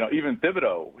even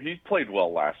Thibodeau, he played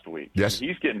well last week. Yes.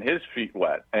 He's getting his feet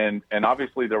wet. And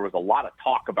obviously there was a lot of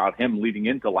talk about him leading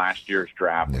into last year's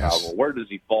draft. Yes. Well, where does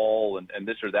he fall and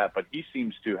this or that? But he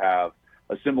seems to have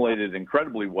assimilated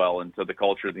incredibly well into the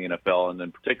culture of the NFL, and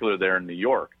in particular there in New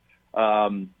York.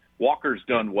 Walker's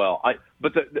done well.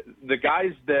 But the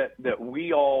guys that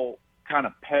we all kind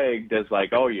of pegged as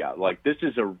like, oh, yeah, like this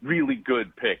is a really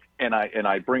good pick, and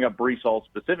I bring up Breece Hall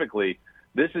specifically,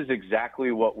 this is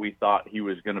exactly what we thought he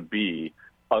was going to be,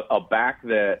 a back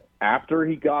that after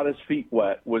he got his feet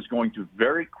wet was going to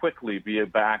very quickly be a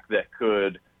back that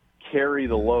could carry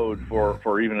the load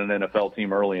for even an NFL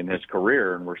team early in his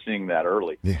career, and we're seeing that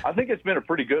early. Yeah. I think it's been a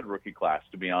pretty good rookie class,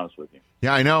 to be honest with you.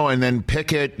 Yeah, I know. And then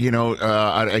Pickett,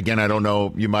 again, I don't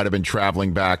know, you might have been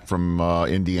traveling back from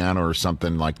Indiana or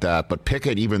something like that, but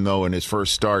Pickett, even though in his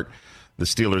first start the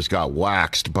Steelers got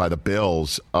waxed by the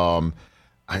Bills,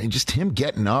 just him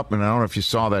getting up, and I don't know if you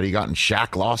saw that, he got in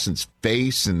Shaq Lawson's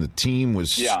face, and the team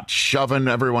was shoving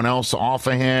everyone else off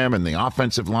of him, and the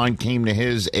offensive line came to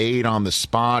his aid on the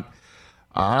spot.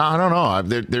 I don't know.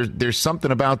 There's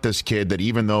something about this kid that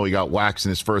even though he got waxed in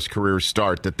his first career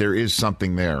start, that there is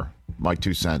something there. My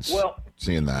 2 cents. Well,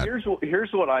 seeing that.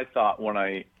 Here's what I thought when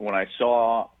I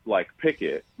saw like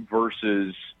Pickett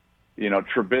versus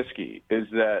Trubisky is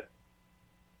that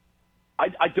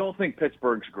I don't think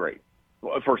Pittsburgh's great.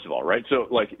 First of all, right? So,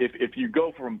 like, if you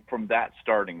go from that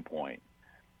starting point,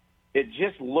 it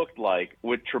just looked like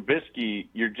with Trubisky,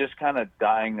 you're just kind of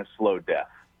dying a slow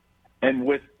death. And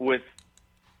with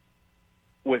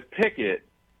Pickett,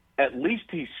 at least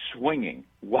he's swinging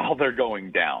while they're going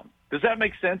down. Does that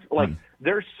make sense? Like,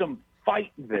 there's some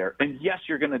fight there. And, yes,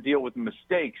 you're going to deal with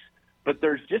mistakes, but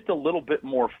there's just a little bit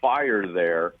more fire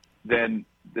there than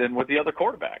with the other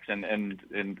quarterbacks.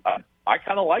 And I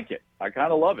kind of like it. I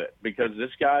kind of love it because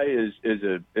this guy is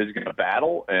going to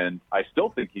battle, and I still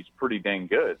think he's pretty dang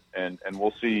good. And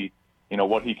we'll see,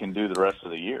 what he can do the rest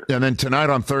of the year. And then tonight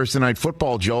on Thursday Night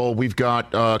Football, Joel, we've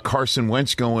got Carson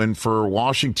Wentz going for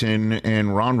Washington,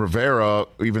 and Ron Rivera,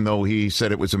 even though he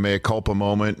said it was a mea culpa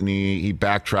moment and he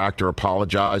backtracked or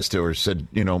apologized or said,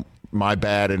 my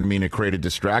bad, and it created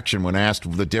distraction. When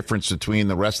asked the difference between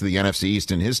the rest of the NFC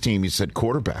East and his team, he said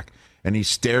quarterback. And he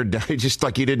stared down, just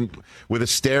like he didn't, with a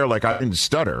stare like I didn't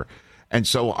stutter. And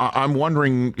so I'm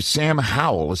wondering, Sam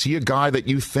Howell, is he a guy that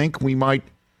you think we might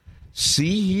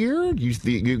see here?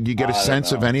 You get a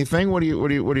sense of anything? What do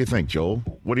you think, Joel?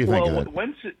 What do you think of that?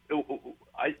 Wentz,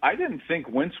 I didn't think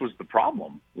Wentz was the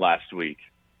problem last week,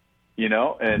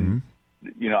 and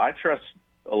I trust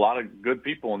a lot of good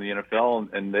people in the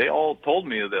NFL, and they all told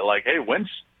me that, like, hey, Wentz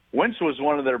was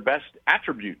one of their best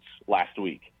attributes last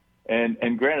week.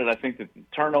 And granted, I think that the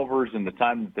turnovers and the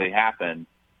time that they happen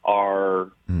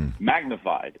are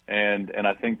magnified, and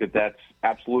I think that that's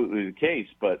absolutely the case.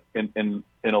 But in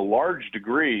a large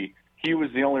degree, he was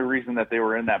the only reason that they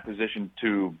were in that position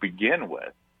to begin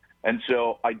with. And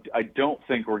so I don't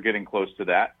think we're getting close to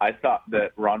that. I thought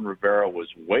that Ron Rivera was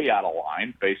way out of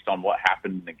line based on what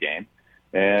happened in the game.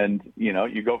 And,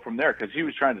 you go from there because he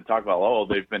was trying to talk about,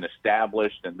 they've been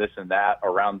established and this and that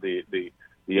around the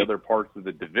other parts of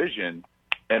the division.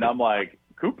 And I'm like,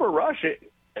 Cooper Rush,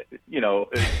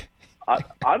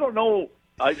 I don't know.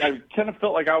 I kind of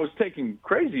felt like I was taking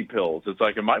crazy pills. It's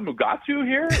like, am I Mugatu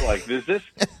here? Like,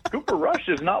 Cooper Rush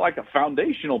is not like a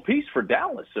foundational piece for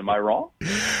Dallas. Am I wrong?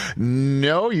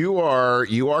 No, you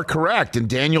are correct. And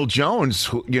Daniel Jones,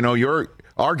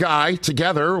 our guy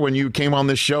together when you came on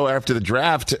this show after the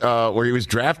draft, where he was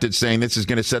drafted, saying this is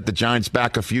going to set the Giants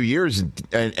back a few years,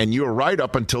 and you were right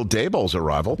up until Daboll's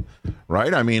arrival,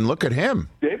 right? I mean, look at him.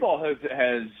 Daboll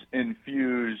has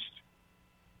infused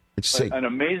an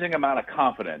amazing amount of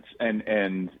confidence and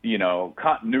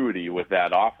continuity with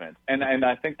that offense, and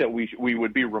I think that we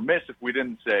would be remiss if we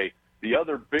didn't say the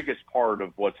other biggest part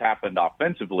of what's happened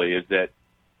offensively is that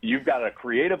you've got a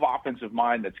creative offensive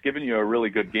mind that's given you a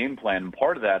really good game plan. And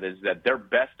part of that is that their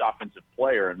best offensive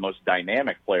player and most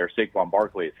dynamic player, Saquon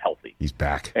Barkley, is healthy. He's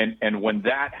back. And when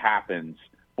that happens,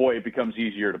 boy, it becomes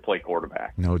easier to play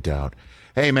quarterback. No doubt.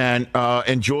 Hey, man,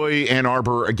 enjoy Ann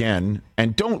Arbor again.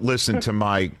 And don't listen to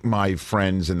my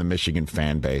friends in the Michigan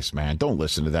fan base, man. Don't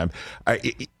listen to them.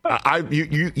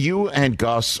 You and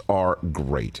Gus are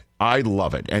great. I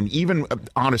love it. And even,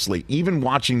 honestly, even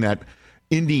watching that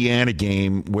Indiana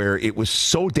game where it was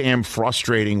so damn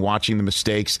frustrating watching the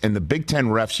mistakes and the Big Ten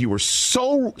refs, you were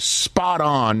so spot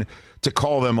on to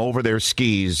call them over their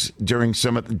skis with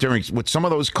some of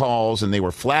those calls, and they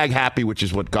were flag happy, which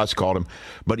is what Gus called them.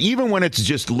 But even when it's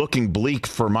just looking bleak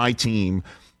for my team,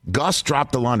 Gus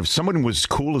dropped the line of someone was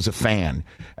cool as a fan,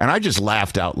 and I just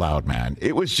laughed out loud, man.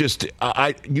 It was just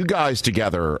you guys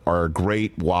together are a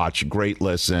great watch, great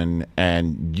listen,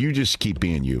 and you just keep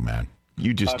being you, man.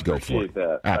 You just go for it.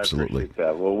 That. Absolutely. I appreciate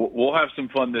that. Well, we'll have some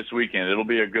fun this weekend. It'll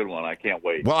be a good one. I can't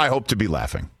wait. Well, I hope to be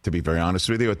laughing, to be very honest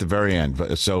with you, at the very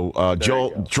end. So,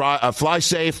 Joel, fly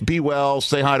safe, be well,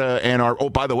 say hi to Ann Arbor. Oh,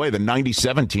 by the way, the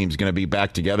 97 team is going to be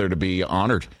back together to be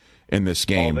honored in this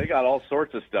game. Oh, they got all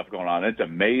sorts of stuff going on. It's a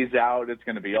maze out. It's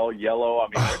going to be all yellow. I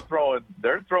mean,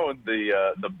 they're throwing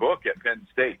the book at Penn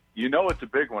State. You know it's a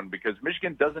big one because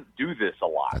Michigan doesn't do this a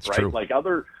lot, That's right? True. Like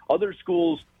other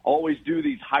schools always do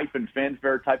these hype and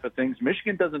fanfare type of things.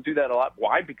 Michigan doesn't do that a lot.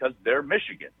 Why? Because they're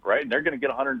Michigan, right? And they're going to get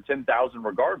 110,000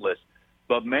 regardless.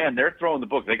 But, man, they're throwing the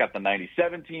book. They got the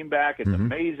 97 team back. It's a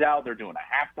maze out. They're doing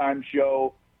a halftime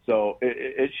show. So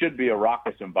it should be a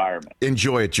raucous environment.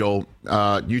 Enjoy it, Joel.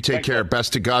 You take care.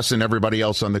 Best to Gus and everybody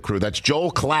else on the crew. That's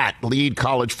Joel Klatt, lead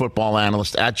college football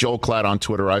analyst, at Joel Klatt on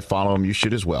Twitter. I follow him. You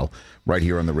should as well, right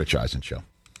here on The Rich Eisen Show.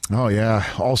 Oh, yeah.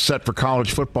 All set for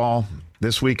college football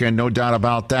this weekend, no doubt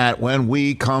about that. When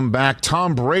we come back,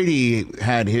 Tom Brady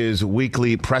had his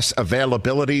weekly press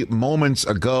availability moments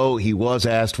ago. He was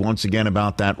asked once again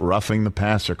about that roughing the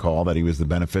passer call that he was the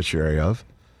beneficiary of.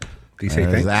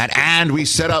 That, and we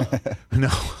set up no,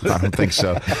 I don't think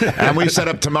so. And we set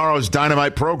up tomorrow's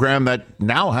Dynamite program that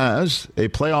now has a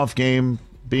playoff game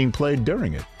being played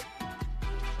during it.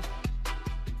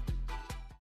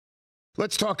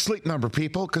 Let's talk Sleep Number,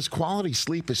 people, because quality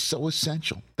sleep is so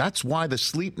essential. That's why the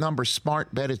Sleep Number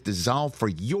smart bed is designed for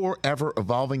your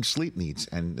ever-evolving sleep needs,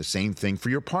 and the same thing for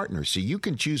your partner, so you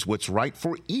can choose what's right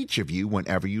for each of you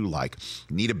whenever you like.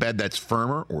 Need a bed that's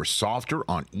firmer or softer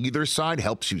on either side,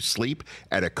 helps you sleep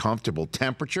at a comfortable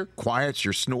temperature, quiets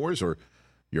your snores or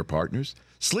your partner's?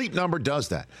 Sleep Number does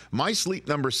that. My Sleep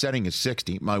Number setting is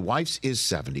 60. My wife's is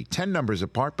 70. 10 numbers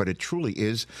apart, but it truly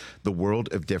is the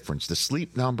world of difference. The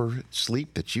Sleep Number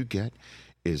sleep that you get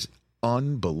is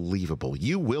unbelievable.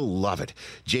 You will love it.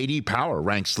 J.D. Power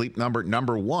ranks Sleep Number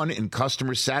number 1 in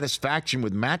customer satisfaction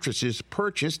with mattresses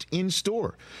purchased in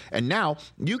store. And now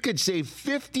you could save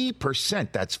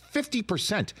 50%. That's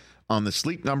 50% on the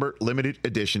Sleep Number limited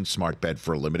edition smart bed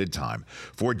for a limited time.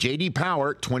 For J.D.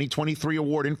 Power 2023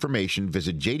 award information,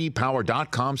 visit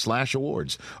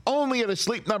jdpower.com/awards. Only at a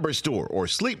Sleep Number store or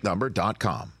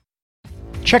sleepnumber.com.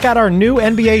 Check out our new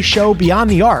NBA show, Beyond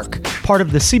the Arc, part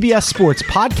of the CBS Sports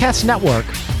Podcast Network,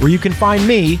 where you can find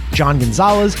me, John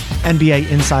Gonzalez,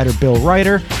 NBA insider Bill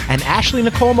Ryder, and Ashley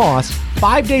Nicole Moss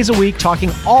 5 days a week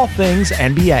talking all things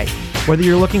NBA. Whether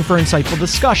you're looking for insightful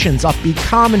discussions, upbeat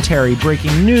commentary,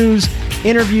 breaking news,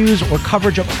 interviews, or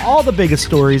coverage of all the biggest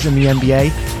stories in the NBA,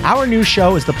 our new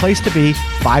show is the place to be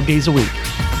 5 days a week.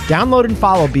 Download and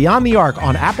follow Beyond the Arc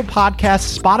on Apple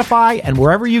Podcasts, Spotify, and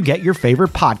wherever you get your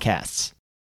favorite podcasts.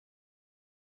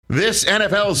 This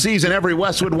NFL season, every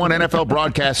Westwood One NFL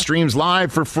broadcast streams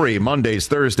live for free Mondays,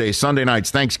 Thursdays, Sunday nights,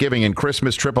 Thanksgiving, and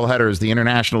Christmas triple headers, the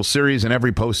international series, and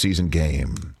every postseason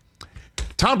game.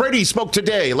 Tom Brady spoke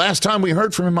today. Last time we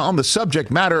heard from him on the subject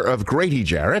matter of Grady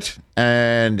Jarrett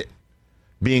and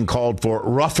being called for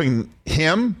roughing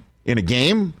him in a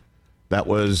game that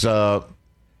was going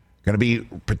to be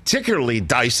particularly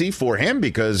dicey for him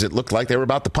because it looked like they were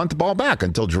about to punt the ball back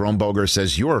until Jerome Boger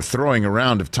says, "Your throwing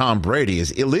around of Tom Brady is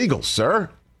illegal, sir."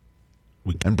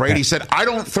 And Brady said, "I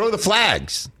don't throw the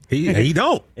flags." He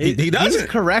don't. He doesn't. He's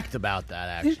correct about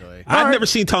that, actually. I've never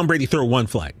seen Tom Brady throw one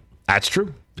flag. That's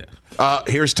true.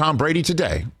 Here's Tom Brady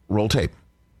today. Roll tape.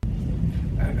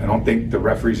 I don't think the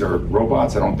referees are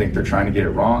robots. I don't think they're trying to get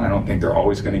it wrong. I don't think they're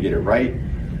always going to get it right.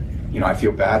 I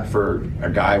feel bad for a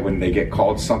guy when they get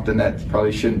called something that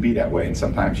probably shouldn't be that way, and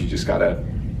sometimes you just got to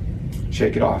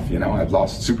shake it off. I've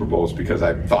lost Super Bowls because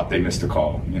I thought they missed a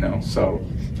call, So,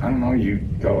 I don't know, you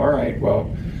go, all right,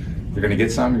 well, you're going to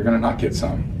get some, you're going to not get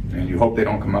some. And you hope they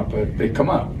don't come up, but they come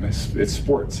up. It's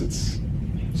sports.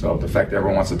 So the fact that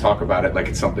everyone wants to talk about it like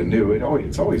it's something new,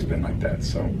 it's always been like that.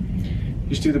 So you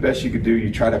just do the best you could do.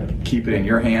 You try to keep it in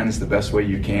your hands the best way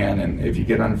you can. And if you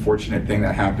get an unfortunate thing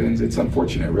that happens, it's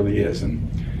unfortunate. It really is. And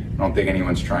I don't think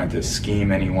anyone's trying to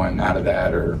scheme anyone out of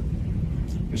that, or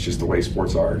it's just the way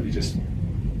sports are.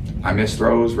 I miss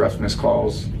throws, refs miss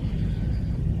calls,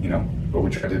 but we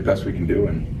try to do the best we can do.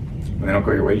 And when they don't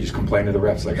go your way, you just complain to the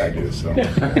refs like I do. So.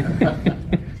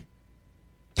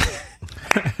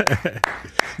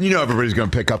 Everybody's going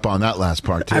to pick up on that last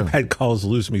part, too. I've had calls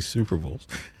lose me Super Bowls.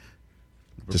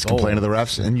 Just complain to the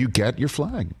refs, and you get your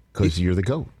flag because you're the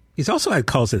GOAT. He's also had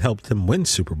calls that helped him win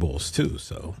Super Bowls, too.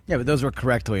 So Yeah, but those were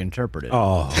correctly interpreted.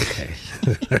 Oh, okay.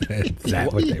 Is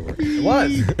that what they were? It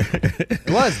was. It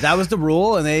was. That was the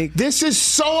rule, and they... This is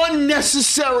so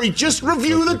unnecessary. Just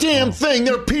review the damn thing.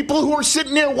 There are people who are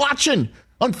sitting there watching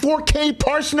on 4K,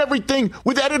 parsing everything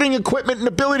with editing equipment and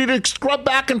ability to scrub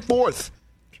back and forth.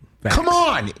 Facts. Come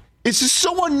on. This is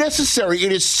so unnecessary.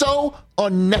 It is so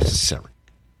unnecessary.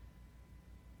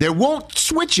 They won't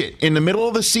switch it in the middle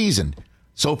of the season.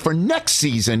 So for next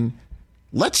season,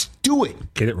 let's do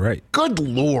it. Get it right. Good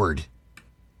Lord.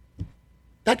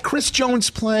 That Chris Jones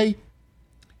play.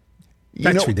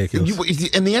 That's ridiculous.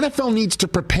 And the NFL needs to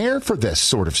prepare for this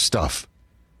sort of stuff.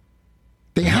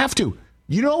 They have to.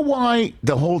 You know why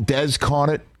the whole Dez caught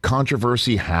it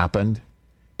controversy happened?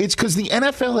 It's because the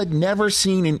NFL had never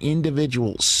seen an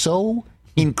individual so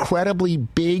incredibly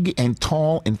big and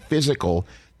tall and physical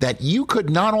that you could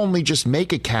not only just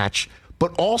make a catch,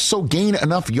 but also gain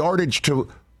enough yardage to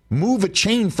move a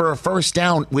chain for a first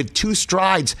down with 2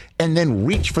 strides and then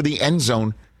reach for the end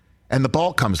zone and the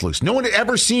ball comes loose. No one had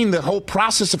ever seen the whole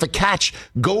process of a catch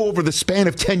go over the span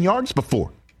of 10 yards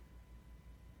before.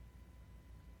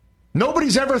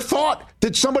 Nobody's ever thought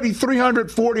that somebody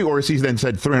 340, or as he then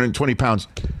said, 320 pounds,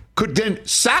 could then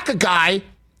sack a guy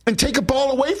and take a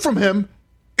ball away from him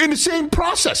in the same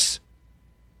process.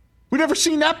 We've never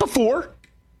seen that before.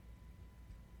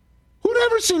 Who'd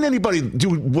ever seen anybody do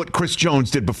what Chris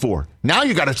Jones did before? Now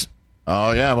you got to...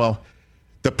 Oh, yeah, well,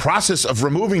 the process of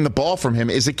removing the ball from him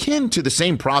is akin to the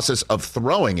same process of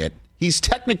throwing it. He's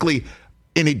technically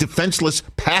in a defenseless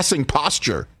passing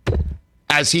posture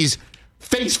as he's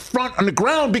face front on the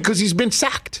ground because he's been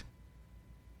sacked.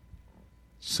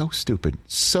 So stupid.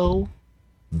 So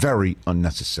very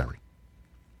unnecessary.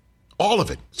 All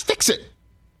of it. Let's fix it.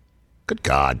 Good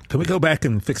God. Can we go back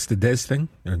and fix the Dez thing?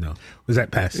 Or no? Was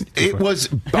that passed? It was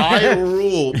by a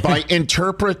rule, by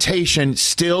interpretation,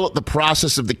 still the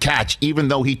process of the catch, even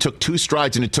though he took 2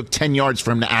 strides and it took 10 yards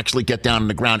for him to actually get down on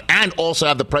the ground and also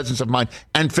have the presence of mind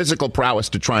and physical prowess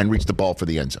to try and reach the ball for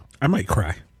the end zone. I might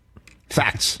cry.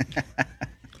 Facts.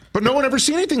 But no one ever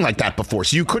seen anything like that before.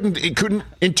 So you couldn't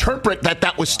interpret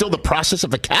that was still the process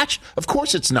of a catch? Of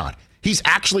course it's not. He's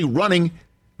actually running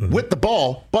with the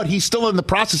ball, but he's still in the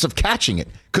process of catching it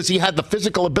because he had the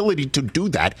physical ability to do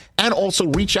that and also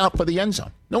reach out for the end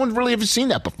zone. No one's really ever seen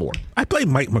that before. I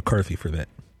blame Mike McCarthy for that.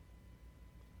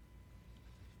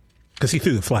 Because he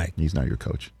threw the flag. He's not your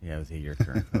coach. Yeah, was he your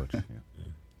current coach? Yeah.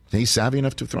 He's savvy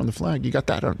enough to throw the flag. You got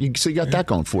that. So you got that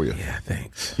going for you. Yeah,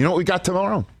 thanks. You know what we got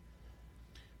tomorrow?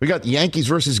 We got Yankees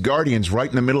versus Guardians right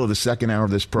in the middle of the second hour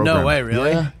of this program. No way,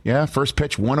 really? Yeah. First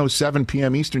pitch, 1:07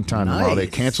 p.m. Eastern time tomorrow. They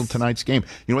canceled tonight's game.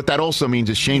 You know what that also means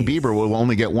is Shane Bieber will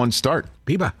only get 1 start.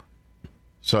 Bieber.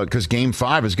 So, because Game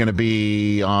 5 is going to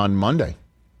be on Monday,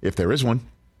 if there is one.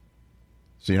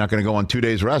 So you're not going to go on 2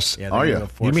 days rest, are you?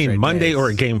 You mean Monday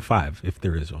or Game 5, if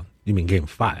there is one? You mean Game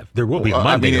 5? There will be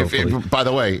Monday, by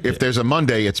the way, if there's a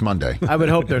Monday, it's Monday. I would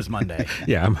hope there's Monday.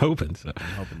 Yeah, I'm hoping so. I'm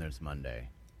hoping there's Monday.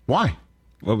 Why?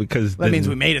 Well, because that means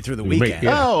we made it through the weekend.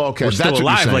 Oh, okay. We're still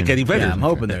alive like Eddie Vedder. Yeah, I'm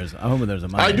hoping there's a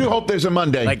Monday. I do hope there's a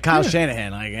Monday. Like Kyle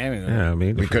Shanahan. I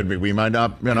mean, we could be. We might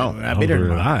not. You know,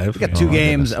 alive. We got 2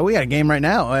 games. We got a game right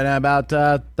now in about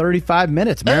 35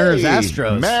 minutes. Mariners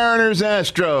Astros. Mariners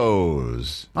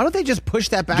Astros. Why don't they just push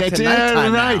that back to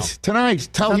nighttime tonight?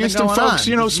 Tell Houston folks,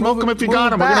 smoke them if you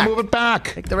got them. We're going to move it back.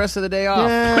 Take the rest of the day off.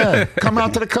 Yeah, come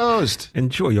out to the coast.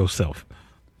 Enjoy yourself.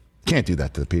 Can't do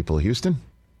that to the people of Houston.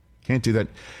 Can't do that.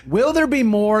 Will there be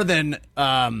more than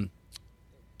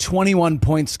 21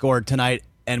 points scored tonight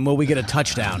And will we get a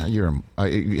touchdown?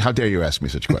 How dare you ask me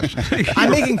such questions? I'm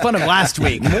making fun of last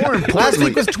week. Last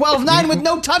week was 12-9 with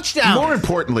no touchdown. More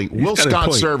importantly, will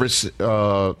Scott Service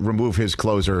remove his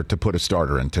closer to put a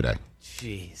starter in today?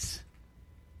 Jeez.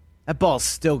 That ball's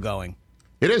still going.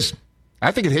 It is.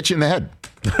 I think it hits you in the head.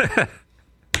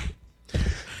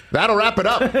 That'll wrap it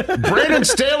up. Brandon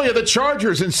Staley of the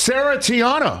Chargers and Sarah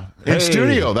Tiana in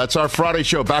studio. That's our Friday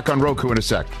show. Back on Roku in a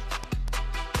sec.